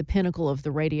is like the pinnacle of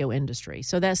the radio industry.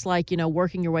 So that's like,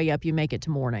 working your way up, you make it to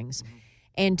mornings. Mm-hmm.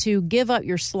 And to give up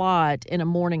your slot in a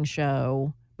morning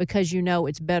show because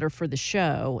it's better for the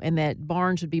show and that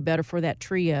Barnes would be better for that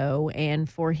trio, and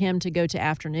for him to go to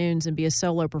afternoons and be a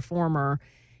solo performer,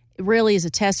 it really is a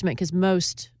testament, because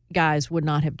most guys would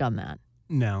not have done that.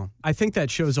 No. I think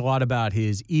that shows a lot about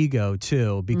his ego,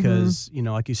 too, because,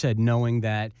 like you said, knowing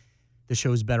that the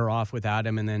show's better off without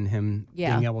him, and then him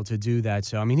being able to do that.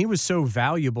 So, I mean, he was so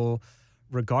valuable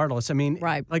regardless. I mean,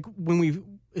 like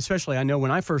especially I know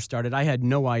when I first started, I had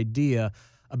no idea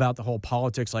about the whole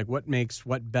politics, like what makes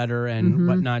what better and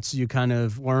what not. So you kind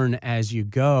of learn as you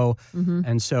go. Mm-hmm.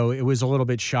 And so it was a little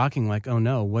bit shocking, like, oh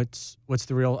no, what's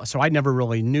the real, so I never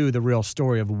really knew the real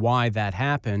story of why that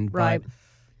happened. Right.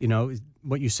 But,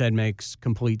 what you said makes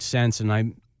complete sense, and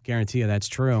I guarantee you that's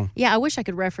true. Yeah, I wish I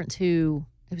could reference who,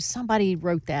 it was somebody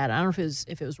wrote that. I don't know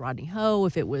if it was Rodney Ho,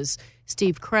 if it was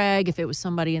Steve Craig, if it was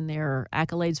somebody in their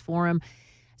accolades for him.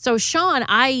 So Sean,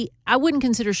 I wouldn't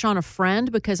consider Sean a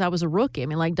friend because I was a rookie. I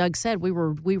mean, like Doug said, we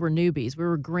were newbies. We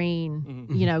were green,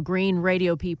 green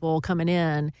radio people coming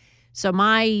in. So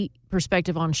my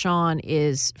perspective on Sean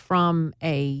is from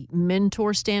a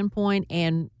mentor standpoint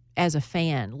and as a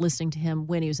fan, listening to him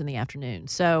when he was in the afternoon.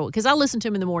 So, because I listened to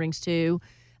him in the mornings too.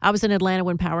 I was in Atlanta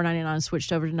when Power 99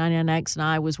 switched over to 99X, and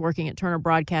I was working at Turner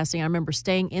Broadcasting. I remember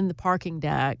staying in the parking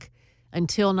deck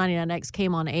until 99X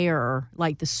came on air,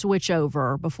 like the switch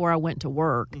over before I went to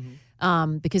work,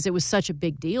 because it was such a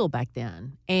big deal back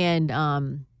then. And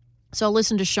so I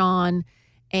listened to Sean,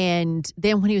 and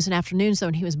then when he was in afternoon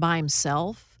zone, he was by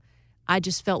himself. I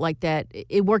just felt like that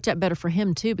it worked out better for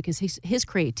him too, because his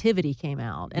creativity came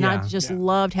out. And I just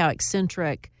loved how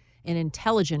eccentric and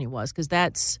intelligent he was, because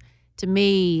that's, to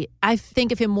me, I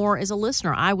think of him more as a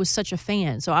listener. I was such a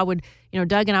fan. So I would,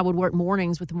 Doug and I would work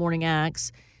mornings with the morning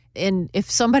acts. And if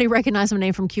somebody recognized my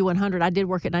name from Q100, I did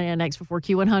work at 99X before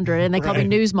Q100, and they called me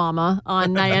News Mama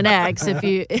on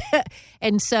 99X.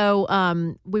 And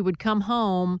so we would come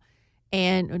home,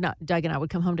 and not Doug and I would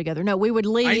come home together. No, we would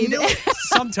leave. I knew it.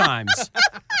 Sometimes.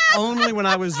 Only when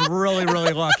I was really,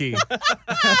 really lucky.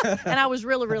 And I was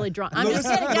really, really drunk. I'm just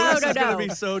kidding. Lewis is going to be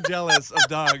so jealous of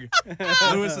Doug.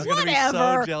 Lewis is going to be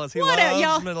so jealous. He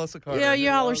loves Melissa Carter.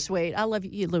 Y'all are sweet. I love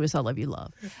you, Lewis. I love you,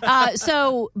 love.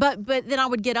 But then I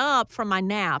would get up from my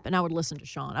nap and I would listen to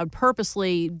Sean. I would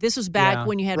purposely. This was back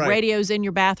when you had radios in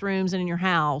your bathrooms and in your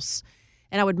house.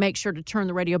 And I would make sure to turn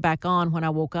the radio back on when I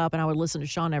woke up, and I would listen to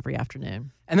Sean every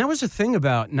afternoon. And that was the thing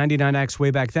about 99X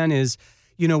way back then is,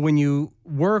 when you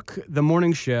work the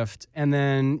morning shift and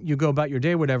then you go about your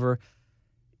day, whatever,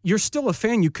 you're still a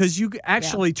fan because you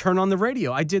actually turn on the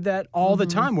radio. I did that all the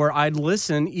time, where I'd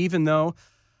listen even though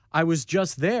I was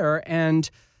just there,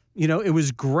 and, it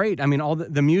was great. I mean, all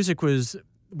the music was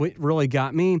what really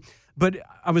got me. But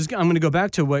I'm going to go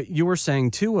back to what you were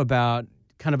saying, too, about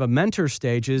kind of a mentor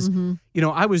stage is,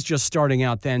 I was just starting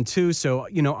out then too. So,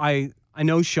 I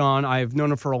know Sean, I've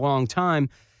known him for a long time,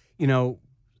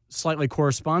 slightly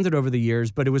corresponded over the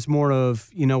years, but it was more of,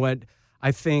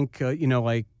 I think,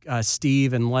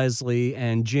 Steve and Leslie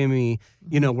and Jimmy,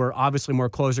 were obviously more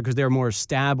closer because they were more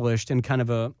established, and kind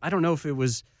of I don't know if it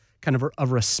was kind of a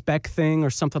respect thing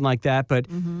or something like that, but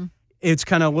it's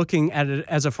kind of looking at it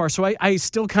as a far. So I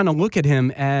still kind of look at him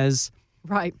as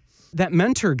that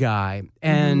mentor guy,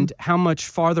 and how much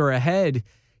farther ahead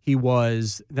he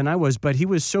was than I was, but he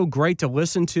was so great to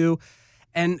listen to.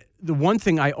 And the one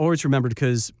thing I always remembered,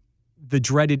 because the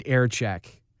dreaded air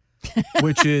check,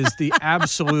 which is the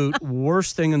absolute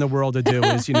worst thing in the world to do,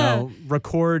 is,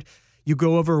 record. You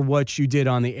go over what you did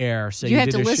on the air. So you have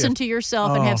to listen to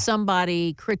yourself and have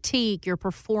somebody critique your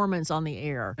performance on the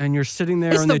air. And you're sitting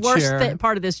there in the chair. It's the worst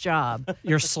part of this job.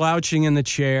 You're slouching in the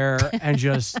chair and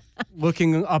just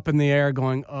looking up in the air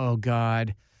going, oh,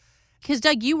 God. Because,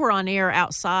 Doug, you were on air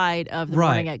outside of the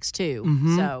Morning X too.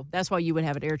 So that's why you would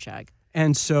have an air check.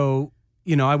 And so,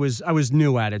 I was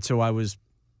new at it. So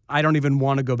I don't even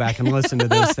want to go back and listen to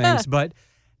those things. But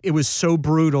it was so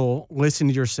brutal listening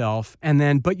to yourself. And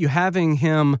then, but you having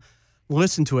him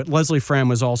listen to it. Leslie Fram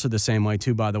was also the same way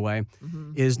too, by the way,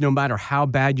 is no matter how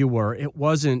bad you were, it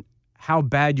wasn't how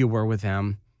bad you were with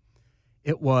him.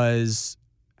 It was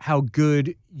how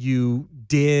good you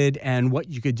did and what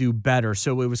you could do better.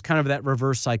 So it was kind of that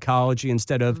reverse psychology.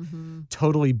 Instead of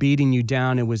totally beating you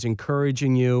down, it was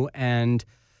encouraging you and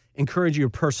encouraging your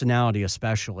personality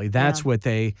especially. That's what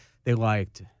they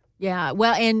liked. Yeah,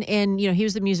 well, and he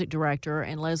was the music director,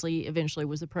 and Leslie eventually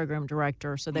was the program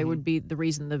director. So they would be the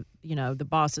reason the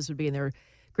bosses would be in there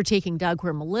critiquing Doug,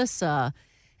 where Melissa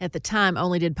at the time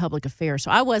only did public affairs.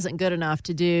 So I wasn't good enough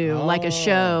to do like a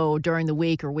show during the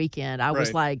week or weekend. I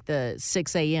was like the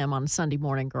 6 a.m. on Sunday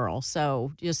morning girl.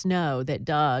 So just know that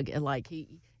Doug, like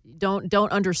don't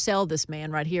undersell this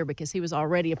man right here because he was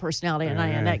already a personality at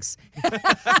 99X.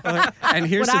 And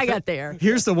here's when I got there.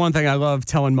 Here's the one thing I love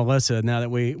telling Melissa now that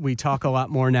we talk a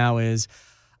lot more now is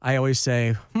I always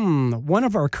say, one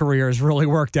of our careers really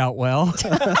worked out well.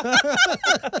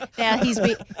 Yeah,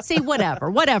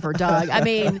 whatever, Doug. I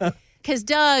mean, because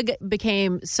Doug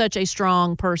became such a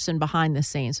strong person behind the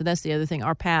scenes. So that's the other thing.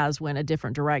 Our paths went a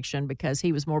different direction because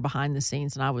he was more behind the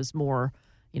scenes and I was more,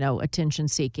 attention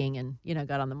seeking and,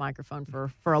 got on the microphone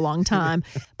for a long time.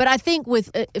 But I think with,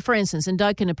 for instance, and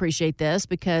Doug can appreciate this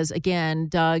because, again,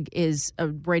 Doug is a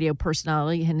radio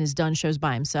personality and has done shows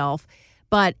by himself.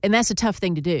 And that's a tough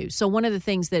thing to do. So one of the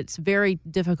things that's very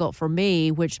difficult for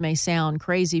me, which may sound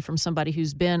crazy from somebody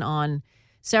who's been on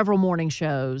several morning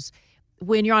shows,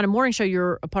 when you're on a morning show,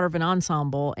 you're a part of an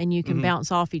ensemble and you can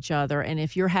bounce off each other. And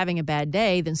if you're having a bad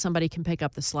day, then somebody can pick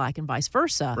up the slack and vice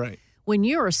versa. Right. When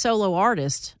you're a solo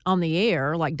artist on the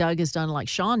air, like Doug has done, like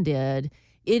Sean did,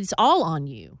 it's all on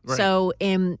you. Right. So,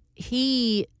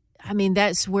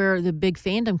 that's where the big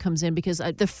fandom comes in because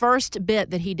the first bit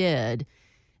that he did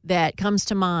that comes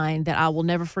to mind that I will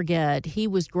never forget, he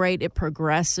was great at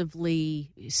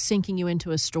progressively sinking you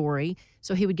into a story.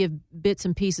 So he would give bits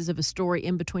and pieces of a story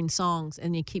in between songs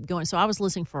and you keep going. So I was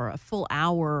listening for a full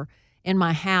hour in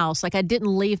my house. Like I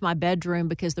didn't leave my bedroom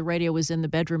because the radio was in the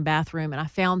bathroom and I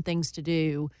found things to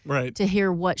do to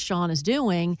hear what Sean is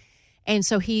doing. And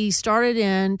so he started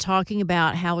in talking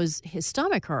about how his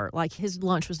stomach hurt, like his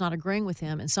lunch was not agreeing with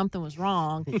him and something was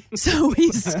wrong. So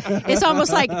it's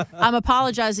almost like I'm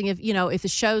apologizing if the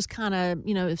show's kind of,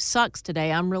 if sucks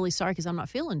today, I'm really sorry because I'm not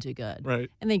feeling too good. Right.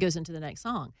 And then he goes into the next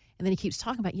song. And then he keeps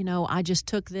talking about, I just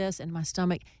took this and my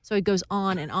stomach. So he goes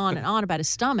on and on and on about his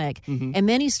stomach. And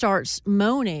then he starts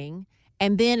moaning.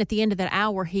 And then at the end of that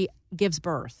hour, he gives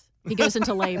birth. He goes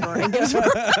into labor and gives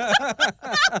birth.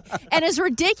 And as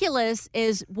ridiculous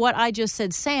as what I just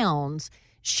said sounds,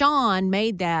 Sean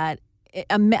made that.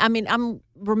 I'm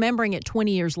remembering it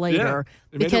 20 years later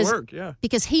because it work.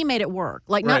 Because he made it work.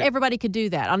 Like not everybody could do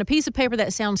that. On a piece of paper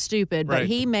that sounds stupid, but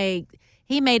he made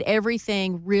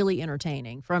everything really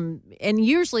entertaining. And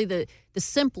usually the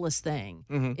simplest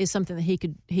thing is something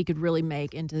that he could really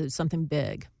make into something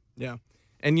big. Yeah.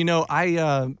 And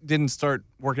I didn't start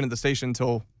working at the station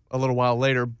until a little while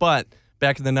later, but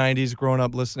back in the 90s, growing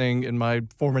up listening in my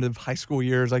formative high school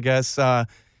years, I guess,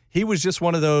 he was just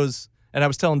one of those, and I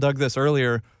was telling Doug this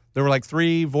earlier, there were like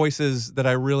three voices that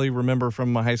I really remember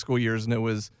from my high school years, and it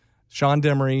was Sean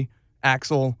Demery,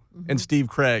 Axel, and Steve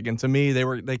Craig. And to me,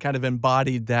 they kind of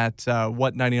embodied that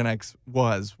what 99X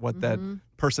was, what that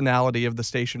personality of the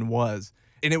station was.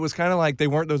 And it was kind of like they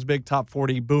weren't those big top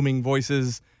 40 booming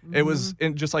voices. It was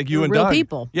just like you and real Doug.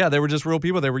 People. Yeah, they were just real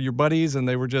people. They were your buddies, and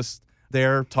they were just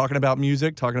there talking about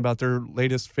music, talking about their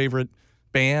latest favorite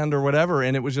band or whatever.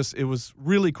 And it was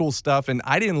really cool stuff. And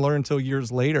I didn't learn until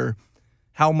years later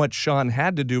how much Sean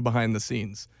had to do behind the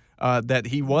scenes. That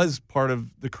he was part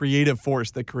of the creative force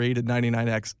that created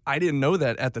 99X. I didn't know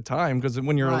that at the time because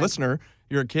when you're a listener,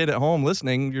 you're a kid at home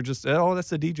listening, you're just, that's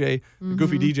the DJ, the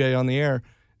goofy DJ on the air.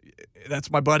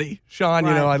 That's my buddy, Sean,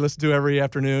 I listen to every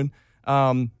afternoon.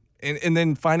 And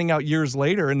then finding out years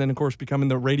later, and then, of course, becoming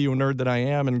the radio nerd that I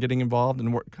am and getting involved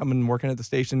and working at the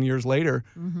station years later.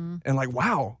 And like,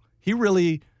 wow, he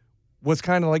really was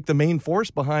kind of like the main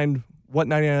force behind what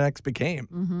 99X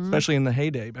became, especially in the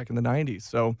heyday back in the 90s.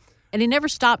 So, and he never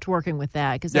stopped working with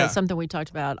that because that's something we talked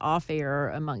about off air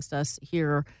amongst us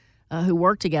here who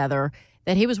work together,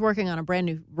 that he was working on a brand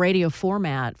new radio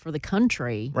format for the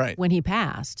country when he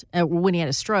passed, when he had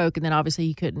a stroke, and then obviously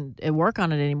he couldn't work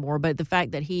on it anymore. But the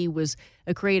fact that he was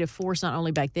a creative force not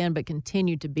only back then, but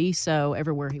continued to be so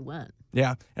everywhere he went.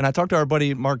 Yeah, and I talked to our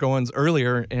buddy Mark Owens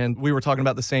earlier, and we were talking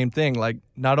about the same thing. Like,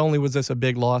 not only was this a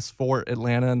big loss for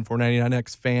Atlanta and for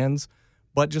 99X fans,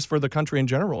 but just for the country in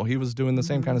general. He was doing the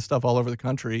same kind of stuff all over the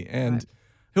country, and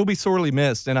he'll be sorely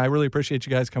missed. And I really appreciate you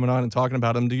guys coming on and talking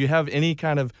about him. Do you have any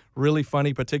kind of really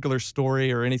funny particular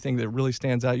story or anything that really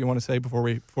stands out you want to say before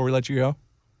we let you go?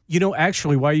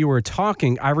 Actually, while you were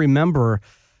talking, I remember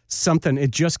something.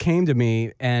 It just came to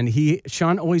me, and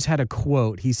Sean always had a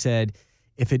quote. He said,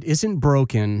 "If it isn't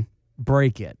broken,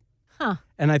 break it." Huh.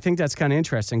 And I think that's kind of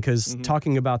interesting because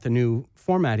talking about the new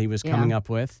format he was coming up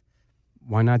with,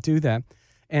 why not do that?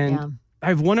 And I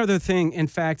have one other thing. In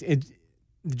fact, it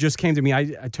just came to me.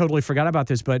 I totally forgot about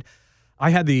this, but I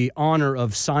had the honor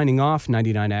of signing off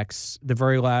 99X the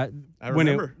very last when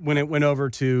it went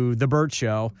over to the Burt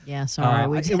Show. Yeah, sorry.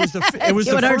 It was the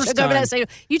first time.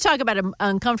 You talk about an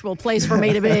uncomfortable place for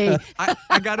me to be.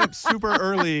 I got up super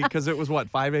early because it was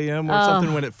 5 a.m. or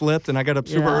something when it flipped, and I got up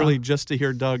super early just to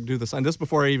hear Doug do the sign. This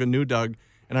before I even knew Doug.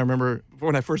 And I remember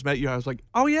when I first met you, I was like,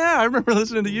 "Oh yeah, I remember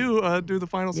listening to you do the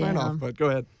final sign off." But go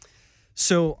ahead.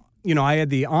 So, I had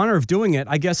the honor of doing it.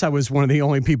 I guess I was one of the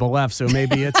only people left, so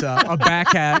maybe it's a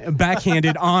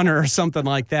backhanded honor or something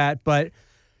like that. But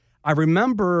I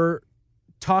remember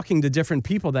talking to different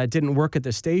people that didn't work at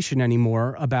the station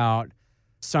anymore about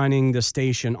signing the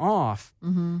station off.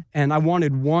 Mm-hmm. And I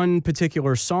wanted one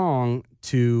particular song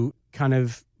to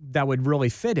that would really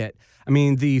fit it. I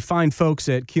mean, the fine folks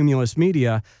at Cumulus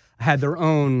Media had their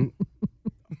own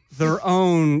This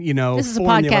is a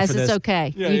podcast. It's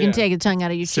okay. Yeah, you can take the tongue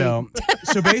out of your cheek.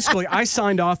 So basically, I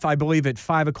signed off, I believe, at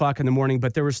 5 o'clock in the morning,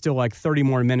 but there was still 30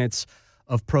 more minutes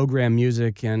of program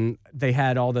music, and they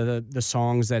had all the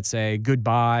songs that say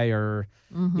goodbye or,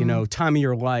 Time of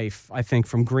Your Life, I think,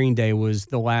 from Green Day was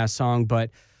the last song. But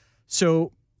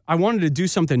so I wanted to do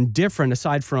something different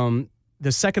aside from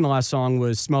the second to last song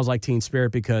was Smells Like Teen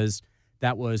Spirit because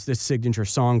that was the signature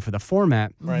song for the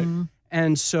format. Right. Mm-hmm.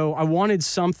 And so I wanted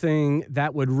something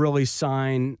that would really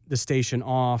sign the station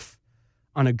off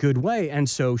on a good way. And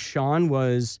so Sean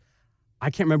I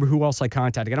can't remember who else I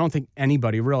contacted. I don't think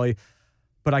anybody really,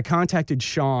 but I contacted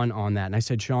Sean on that. And I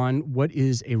said, Sean, what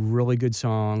is a really good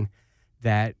song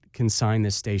that can sign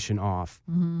this station off?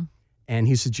 Mm-hmm. And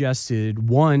he suggested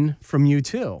one from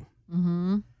U2.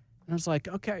 Mm-hmm. I was like,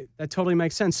 okay, that totally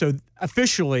makes sense. So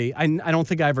officially, I don't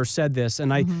think I ever said this,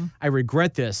 and I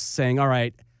regret this, saying, all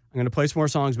right, I'm going to play some more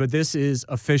songs, but this is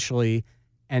officially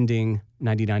ending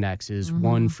 99X's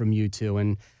one from U2,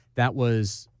 and that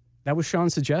was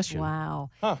Sean's suggestion. Wow.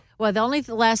 Huh. Well,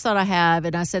 the last thought I have,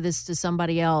 and I said this to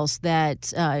somebody else,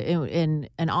 that in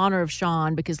honor of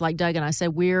Sean, because like Doug and I said,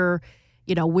 we're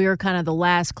kind of the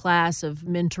last class of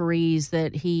mentorees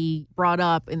that he brought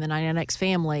up in the 99X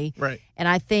family. Right. And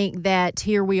I think that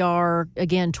here we are,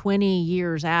 again, 20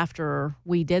 years after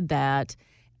we did that.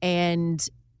 And,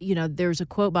 there's a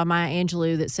quote by Maya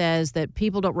Angelou that says that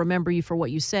people don't remember you for what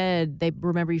you said. They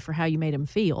remember you for how you made them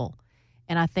feel.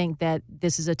 And I think that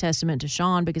this is a testament to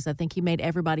Sean because I think he made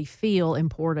everybody feel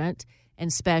important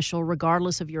and special,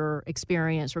 regardless of your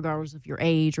experience, regardless of your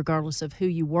age, regardless of who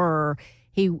you were.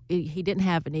 He didn't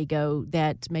have an ego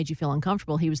that made you feel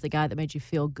uncomfortable. He was the guy that made you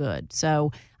feel good.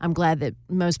 So I'm glad that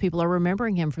most people are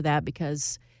remembering him for that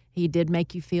because he did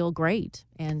make you feel great.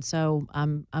 And so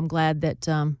I'm glad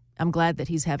that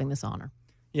he's having this honor.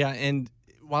 Yeah, and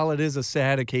while it is a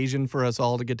sad occasion for us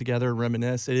all to get together and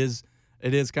reminisce, it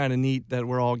is kind of neat that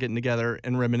we're all getting together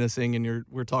and reminiscing, and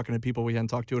we're talking to people we hadn't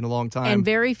talked to in a long time. And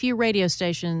very few radio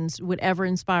stations would ever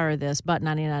inspire this but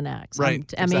 99X.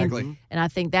 Right, exactly. And I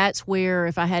think that's where,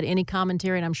 if I had any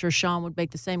commentary, and I'm sure Sean would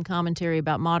make the same commentary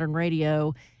about modern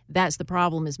radio, that's the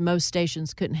problem, is most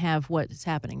stations couldn't have what is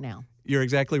happening now. You're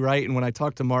exactly right. And when I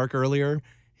talked to Mark earlier,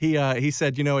 he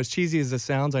said, as cheesy as this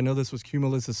sounds, I know this was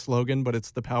Cumulus's slogan, but it's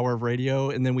the power of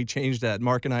radio. And then we changed that.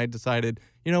 Mark and I decided,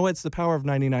 it's the power of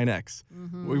 99X.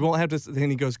 Mm-hmm. We won't have to. Then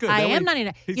he goes, good. I am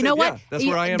 99. You know what? Yeah, that's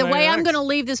where I am. The 99X. way I'm going to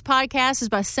leave this podcast is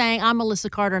by saying I'm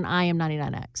Melissa Carter and I am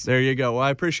 99X. There you go. Well,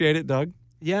 I appreciate it, Doug.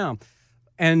 Yeah.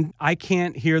 And I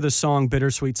can't hear the song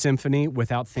Bittersweet Symphony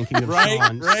without thinking of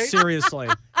Sean. Right? Seriously.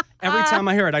 Every time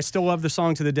I hear it, I still love the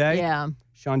song to the day. Yeah.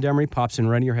 Sean Demery pops in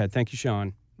right in your head. Thank you,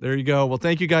 Sean. There you go. Well,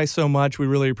 thank you guys so much. We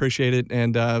really appreciate it.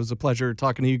 And it was a pleasure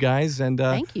talking to you guys and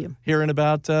thank you. Hearing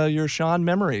about your Sean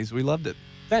memories. We loved it.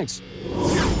 Thanks. Now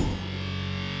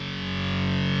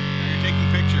you're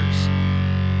taking pictures.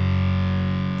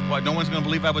 What, no one's going to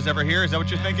believe I was ever here? Is that what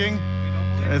you're thinking?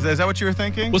 Is that what you were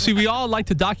thinking? Well, see, we all like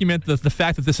to document the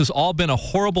fact that this has all been a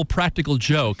horrible practical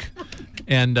joke,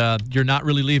 and you're not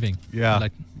really leaving. Yeah.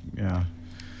 Yeah.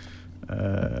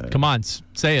 Come on,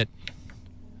 say it.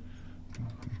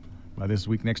 By this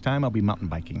week next time, I'll be mountain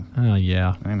biking. Oh,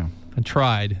 yeah. I know. I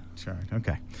tried.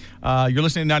 Okay. You're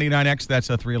listening to 99X.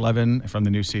 That's a 311 from the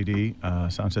new CD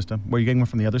sound system. Were you getting one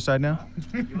from the other side now?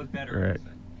 You look better. All right.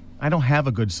 I don't have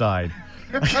a good side.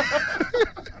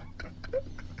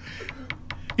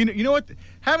 You know what?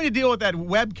 Having to deal with that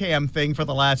webcam thing for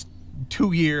the last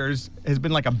 2 years has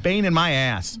been like a bane in my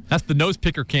ass. That's the nose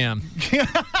picker cam.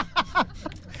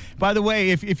 By the way,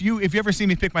 if you ever see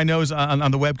me pick my nose on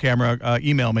the web camera,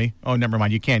 email me. Oh, never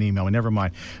mind. You can't email me. Never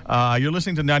mind. You're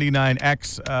listening to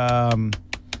 99X.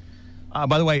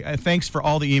 By the way, thanks for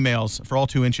all the emails, for all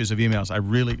 2 inches of emails. I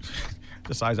really,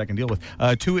 the size I can deal with.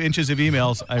 2 inches of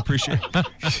emails. I appreciate it.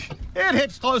 It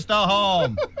hits close to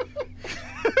home.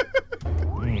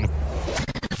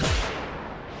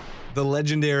 The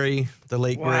legendary, the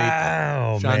late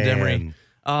Wow, great Sean man.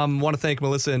 Demery. Want to thank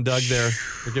Melissa and Doug there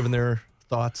for giving their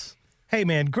thoughts. Hey,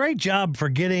 man, great job for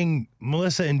getting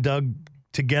Melissa and Doug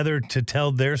together to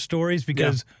tell their stories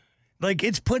because, like,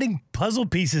 it's putting puzzle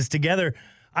pieces together.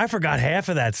 I forgot half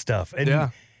of that stuff.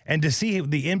 And to see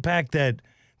the impact that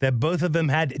both of them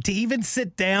had, to even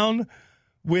sit down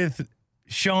with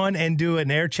Sean and do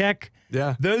an air check.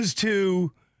 Yeah. Those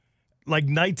two, like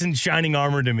knights in shining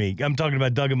armor to me. I'm talking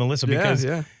about Doug and Melissa because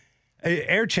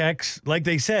air checks, like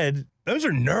they said, those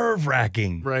are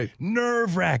nerve-wracking. Right.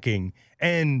 Nerve-wracking.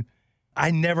 And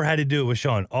I never had to do it with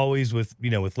Sean, always with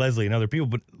Leslie and other people,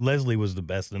 but Leslie was the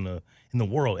best in the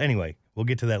world. Anyway, we'll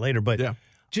get to that later. But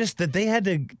just that they had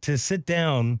to sit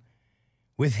down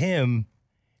with him,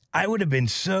 I would have been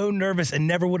so nervous and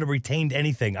never would have retained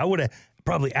anything. I would have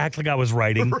probably act like I was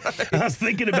writing. Right. I was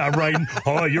thinking about writing.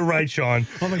 Oh, you're right, Sean.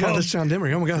 Oh my God, that's Sean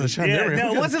Demery. Oh my God, that's Sean Demery.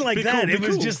 No, it wasn't like that. Cool, it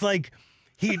was just like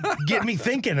he'd get me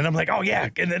thinking, and I'm like, oh yeah,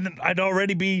 and then I'd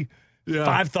already be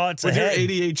 5 thoughts with ahead. Your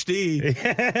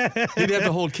ADHD, he'd have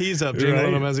to hold keys up,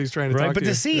 jingling them as he's trying to talk but to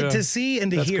you. To see and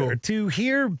to That's hear, cool. to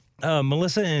hear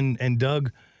Melissa and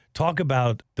Doug talk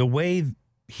about the way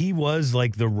he was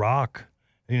like the rock,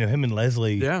 him and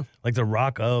Leslie, like the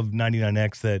rock of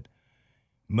 99X that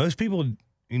most people,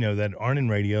 that aren't in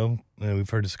radio, we've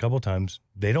heard this a couple of times,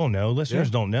 they don't know.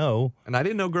 Listeners don't know. And I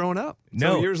didn't know growing up.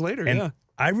 No. Years later, and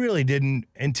I really didn't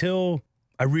until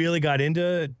I really got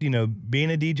into, being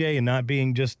a DJ and not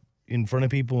being just in front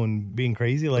of people and being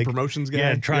crazy. Like the promotions guy.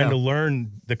 Yeah, trying to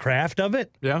learn the craft of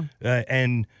it. Yeah.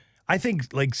 And I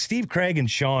think like Steve Craig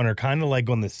and Sean are kind of like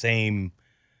on the same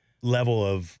level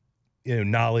of,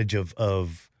 knowledge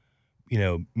of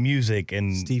music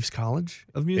and Steve's College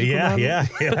of Music.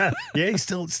 Yeah. He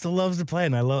still loves to play,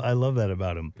 and I love that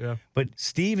about him. Yeah. But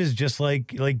Steve is just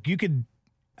like you could.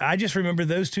 I just remember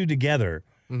those two together,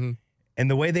 and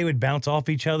the way they would bounce off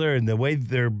each other, and the way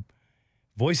their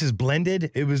voices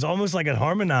blended. It was almost like it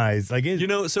harmonized. Like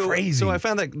it's crazy. So I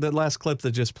found that last clip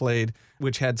that just played,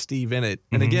 which had Steve in it,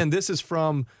 and again, this is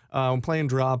from playing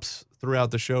drops throughout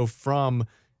the show from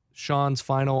Sean's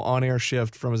final on-air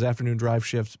shift from his afternoon drive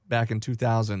shift back in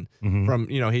 2000. From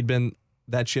he'd been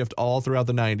that shift all throughout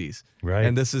the 90s, right?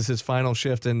 And this is his final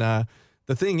shift. And the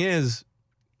thing is,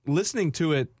 listening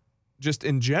to it just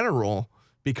in general,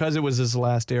 because it was his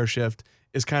last air shift,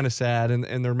 is kind of sad.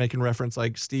 And they're making reference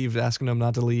like Steve asking him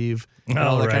not to leave and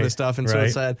all that kind of stuff. And so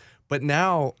it's sad. But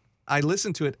now I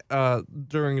listened to it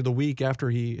during the week after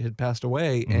he had passed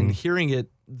away, and hearing it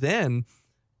then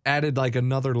added like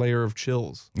another layer of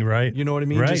chills. Right. You know what I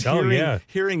mean? Right. Just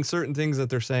hearing certain things that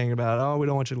they're saying about, we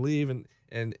don't want you to leave.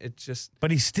 And it just. But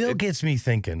he still gets me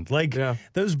thinking. Like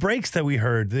those breaks that we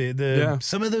heard,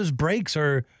 some of those breaks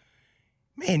are,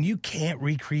 man, you can't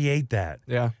recreate that.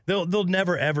 Yeah. They'll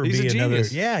never ever He's be a another.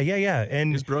 genius. Yeah.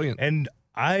 And he's brilliant. And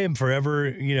I am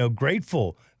forever,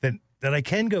 grateful that I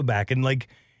can go back and like.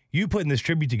 You putting this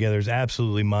tribute together is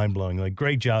absolutely mind-blowing. Like,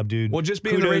 great job, dude. Well, just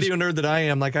being the radio nerd that I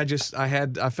am, like, I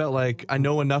felt like I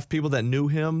know enough people that knew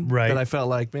him that I felt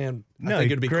like, man, I think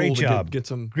it'd be cool to get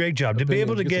some great job. To be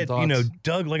able to get,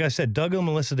 Doug, like I said, Doug and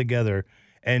Melissa together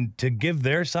and to give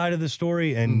their side of the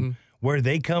story and where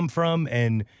they come from.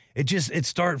 And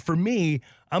for me,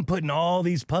 I'm putting all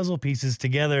these puzzle pieces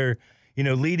together,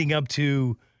 leading up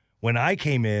to when I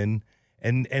came in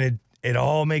and it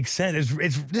all makes sense.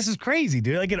 This is crazy,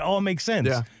 dude. Like, it all makes sense.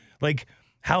 Yeah. Like,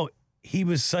 how he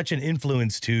was such an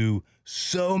influence to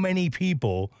so many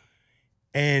people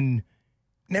and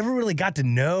never really got to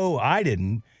know, I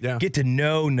didn't get to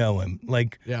know him.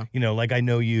 Like, like I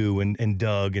know you and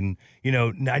Doug and,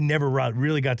 I never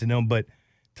really got to know him. But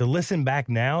to listen back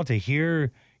now, to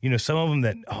hear, some of them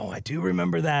that, I do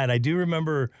remember that. I do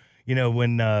remember,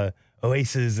 when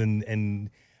Oasis and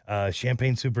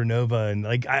Champagne Supernova, and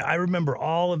like I remember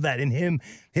all of that in him,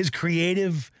 his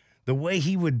creative, the way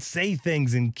he would say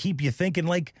things and keep you thinking.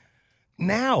 Like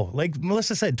now, like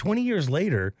Melissa said, 20 years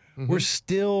later, we're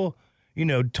still,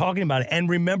 talking about it and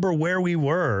remember where we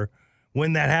were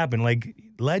when that happened. Like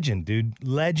legend, dude,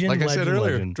 legend. Like I said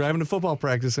earlier, legend. driving to football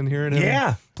practice and hearing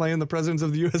him playing the presidents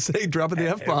of the USA, dropping the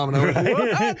F-bomb, and I was like,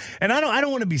 what? And I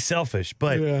don't want to be selfish,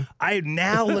 but I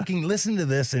now listen to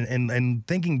this and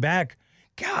thinking back.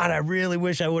 God, I really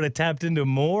wish I would have tapped into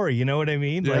more. You know what I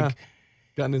mean? Yeah. Like,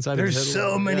 gotten inside. There's his head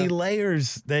so many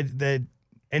layers that,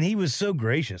 and he was so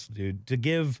gracious, dude, to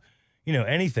give,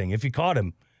 anything if you caught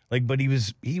him. Like, but he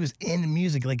was in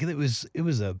music. Like it was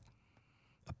a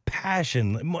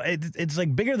passion. It's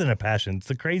like bigger than a passion. It's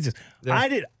the craziest.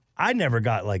 Yeah. I never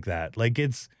got like that. Like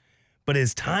but but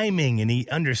his timing, and he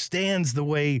understands the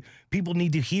way people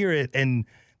need to hear it, and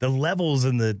the levels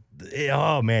and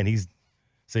oh man, he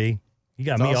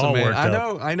got me awesome, all man. worked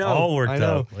up. I know. All worked I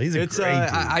know. up. He's a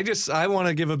great dude. I want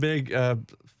to give a big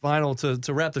final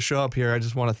to wrap the show up here. I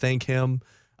just want to thank him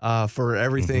for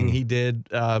everything he did,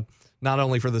 not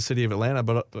only for the city of Atlanta,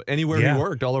 but anywhere he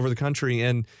worked all over the country.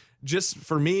 And just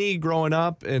for me growing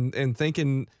up and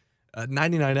thinking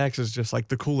 99X is just like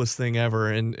the coolest thing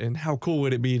ever. And how cool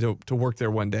would it be to work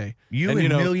there one day? And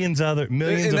millions of and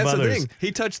others. that's the thing.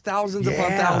 He touched thousands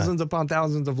upon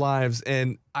thousands of lives.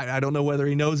 And I don't know whether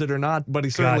he knows it or not, but he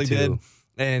certainly did.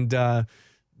 And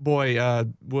boy,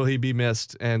 will he be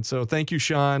missed. And so thank you,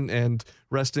 Sean, and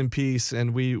rest in peace.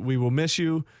 And we will miss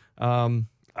you.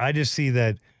 I just see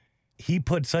that he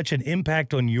put such an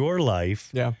impact on your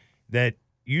life that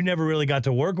you never really got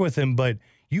to work with him, but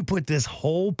you put this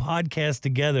whole podcast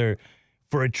together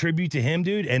for a tribute to him,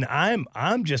 dude. And I'm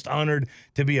just honored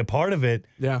to be a part of it.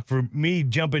 Yeah. For me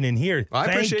jumping in here. I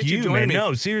appreciate you joining man. me.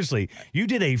 No, seriously. You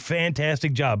did a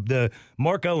fantastic job. The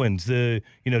Mark Owens, Doug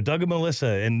and Melissa,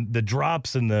 and the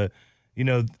drops and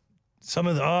some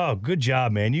of the good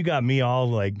job, man. You got me all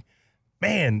like,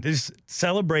 man, just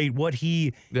celebrate what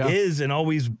he is and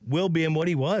always will be and what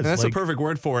he was. And that's a perfect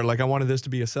word for it. Like, I wanted this to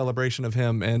be a celebration of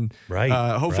him. And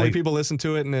hopefully people listen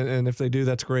to it. And if they do,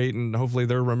 that's great. And hopefully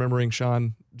they're remembering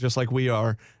Sean just like we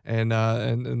are. And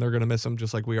they're going to miss him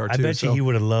just like we are, too. I bet you he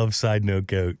would have loved Side Note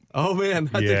Goat. Oh, man.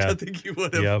 I think he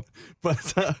would have. Yep. But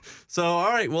so, all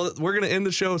right. Well, we're going to end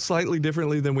the show slightly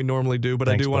differently than we normally do. But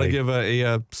Thanks, I do want to buddy.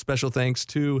 give a special thanks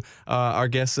to our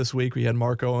guests this week. We had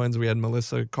Mark Owens, we had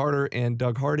Melissa Carter, and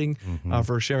Doug Harding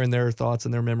for sharing their thoughts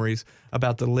and their memories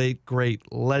about the late, great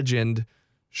legend,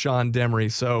 Sean Demery.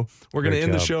 So we're going to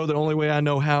end the show the only way I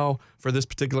know how for this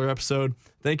particular episode.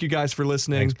 Thank you guys for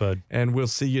listening. Thanks, bud. And we'll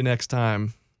see you next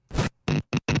time.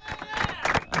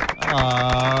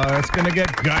 It's going to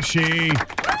get gushy.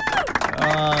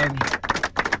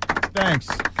 Thanks.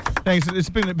 It's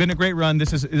been a great run.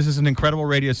 This is an incredible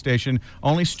radio station.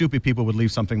 Only stupid people would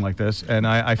leave something like this, and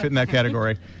I fit in that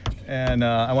category. And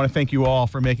I want to thank you all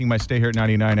for making my stay here at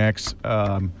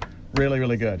 99X really,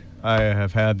 really good. I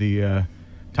have had the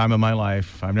time of my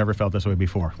life. I've never felt this way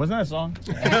before. Wasn't that a song?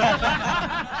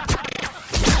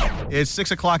 It's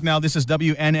 6 o'clock now. This is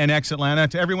WNNX Atlanta.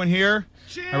 To everyone here,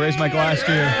 I raise my glass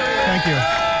to you. Thank you.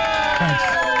 Thanks.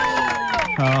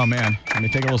 Oh, man. Let me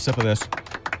take a little sip of this.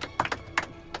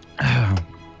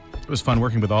 It was fun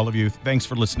working with all of you. Thanks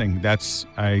for listening.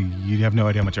 You have no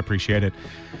idea how much I appreciate it.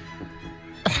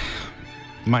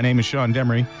 My name is Sean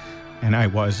Demery, and I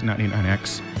was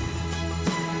 99X.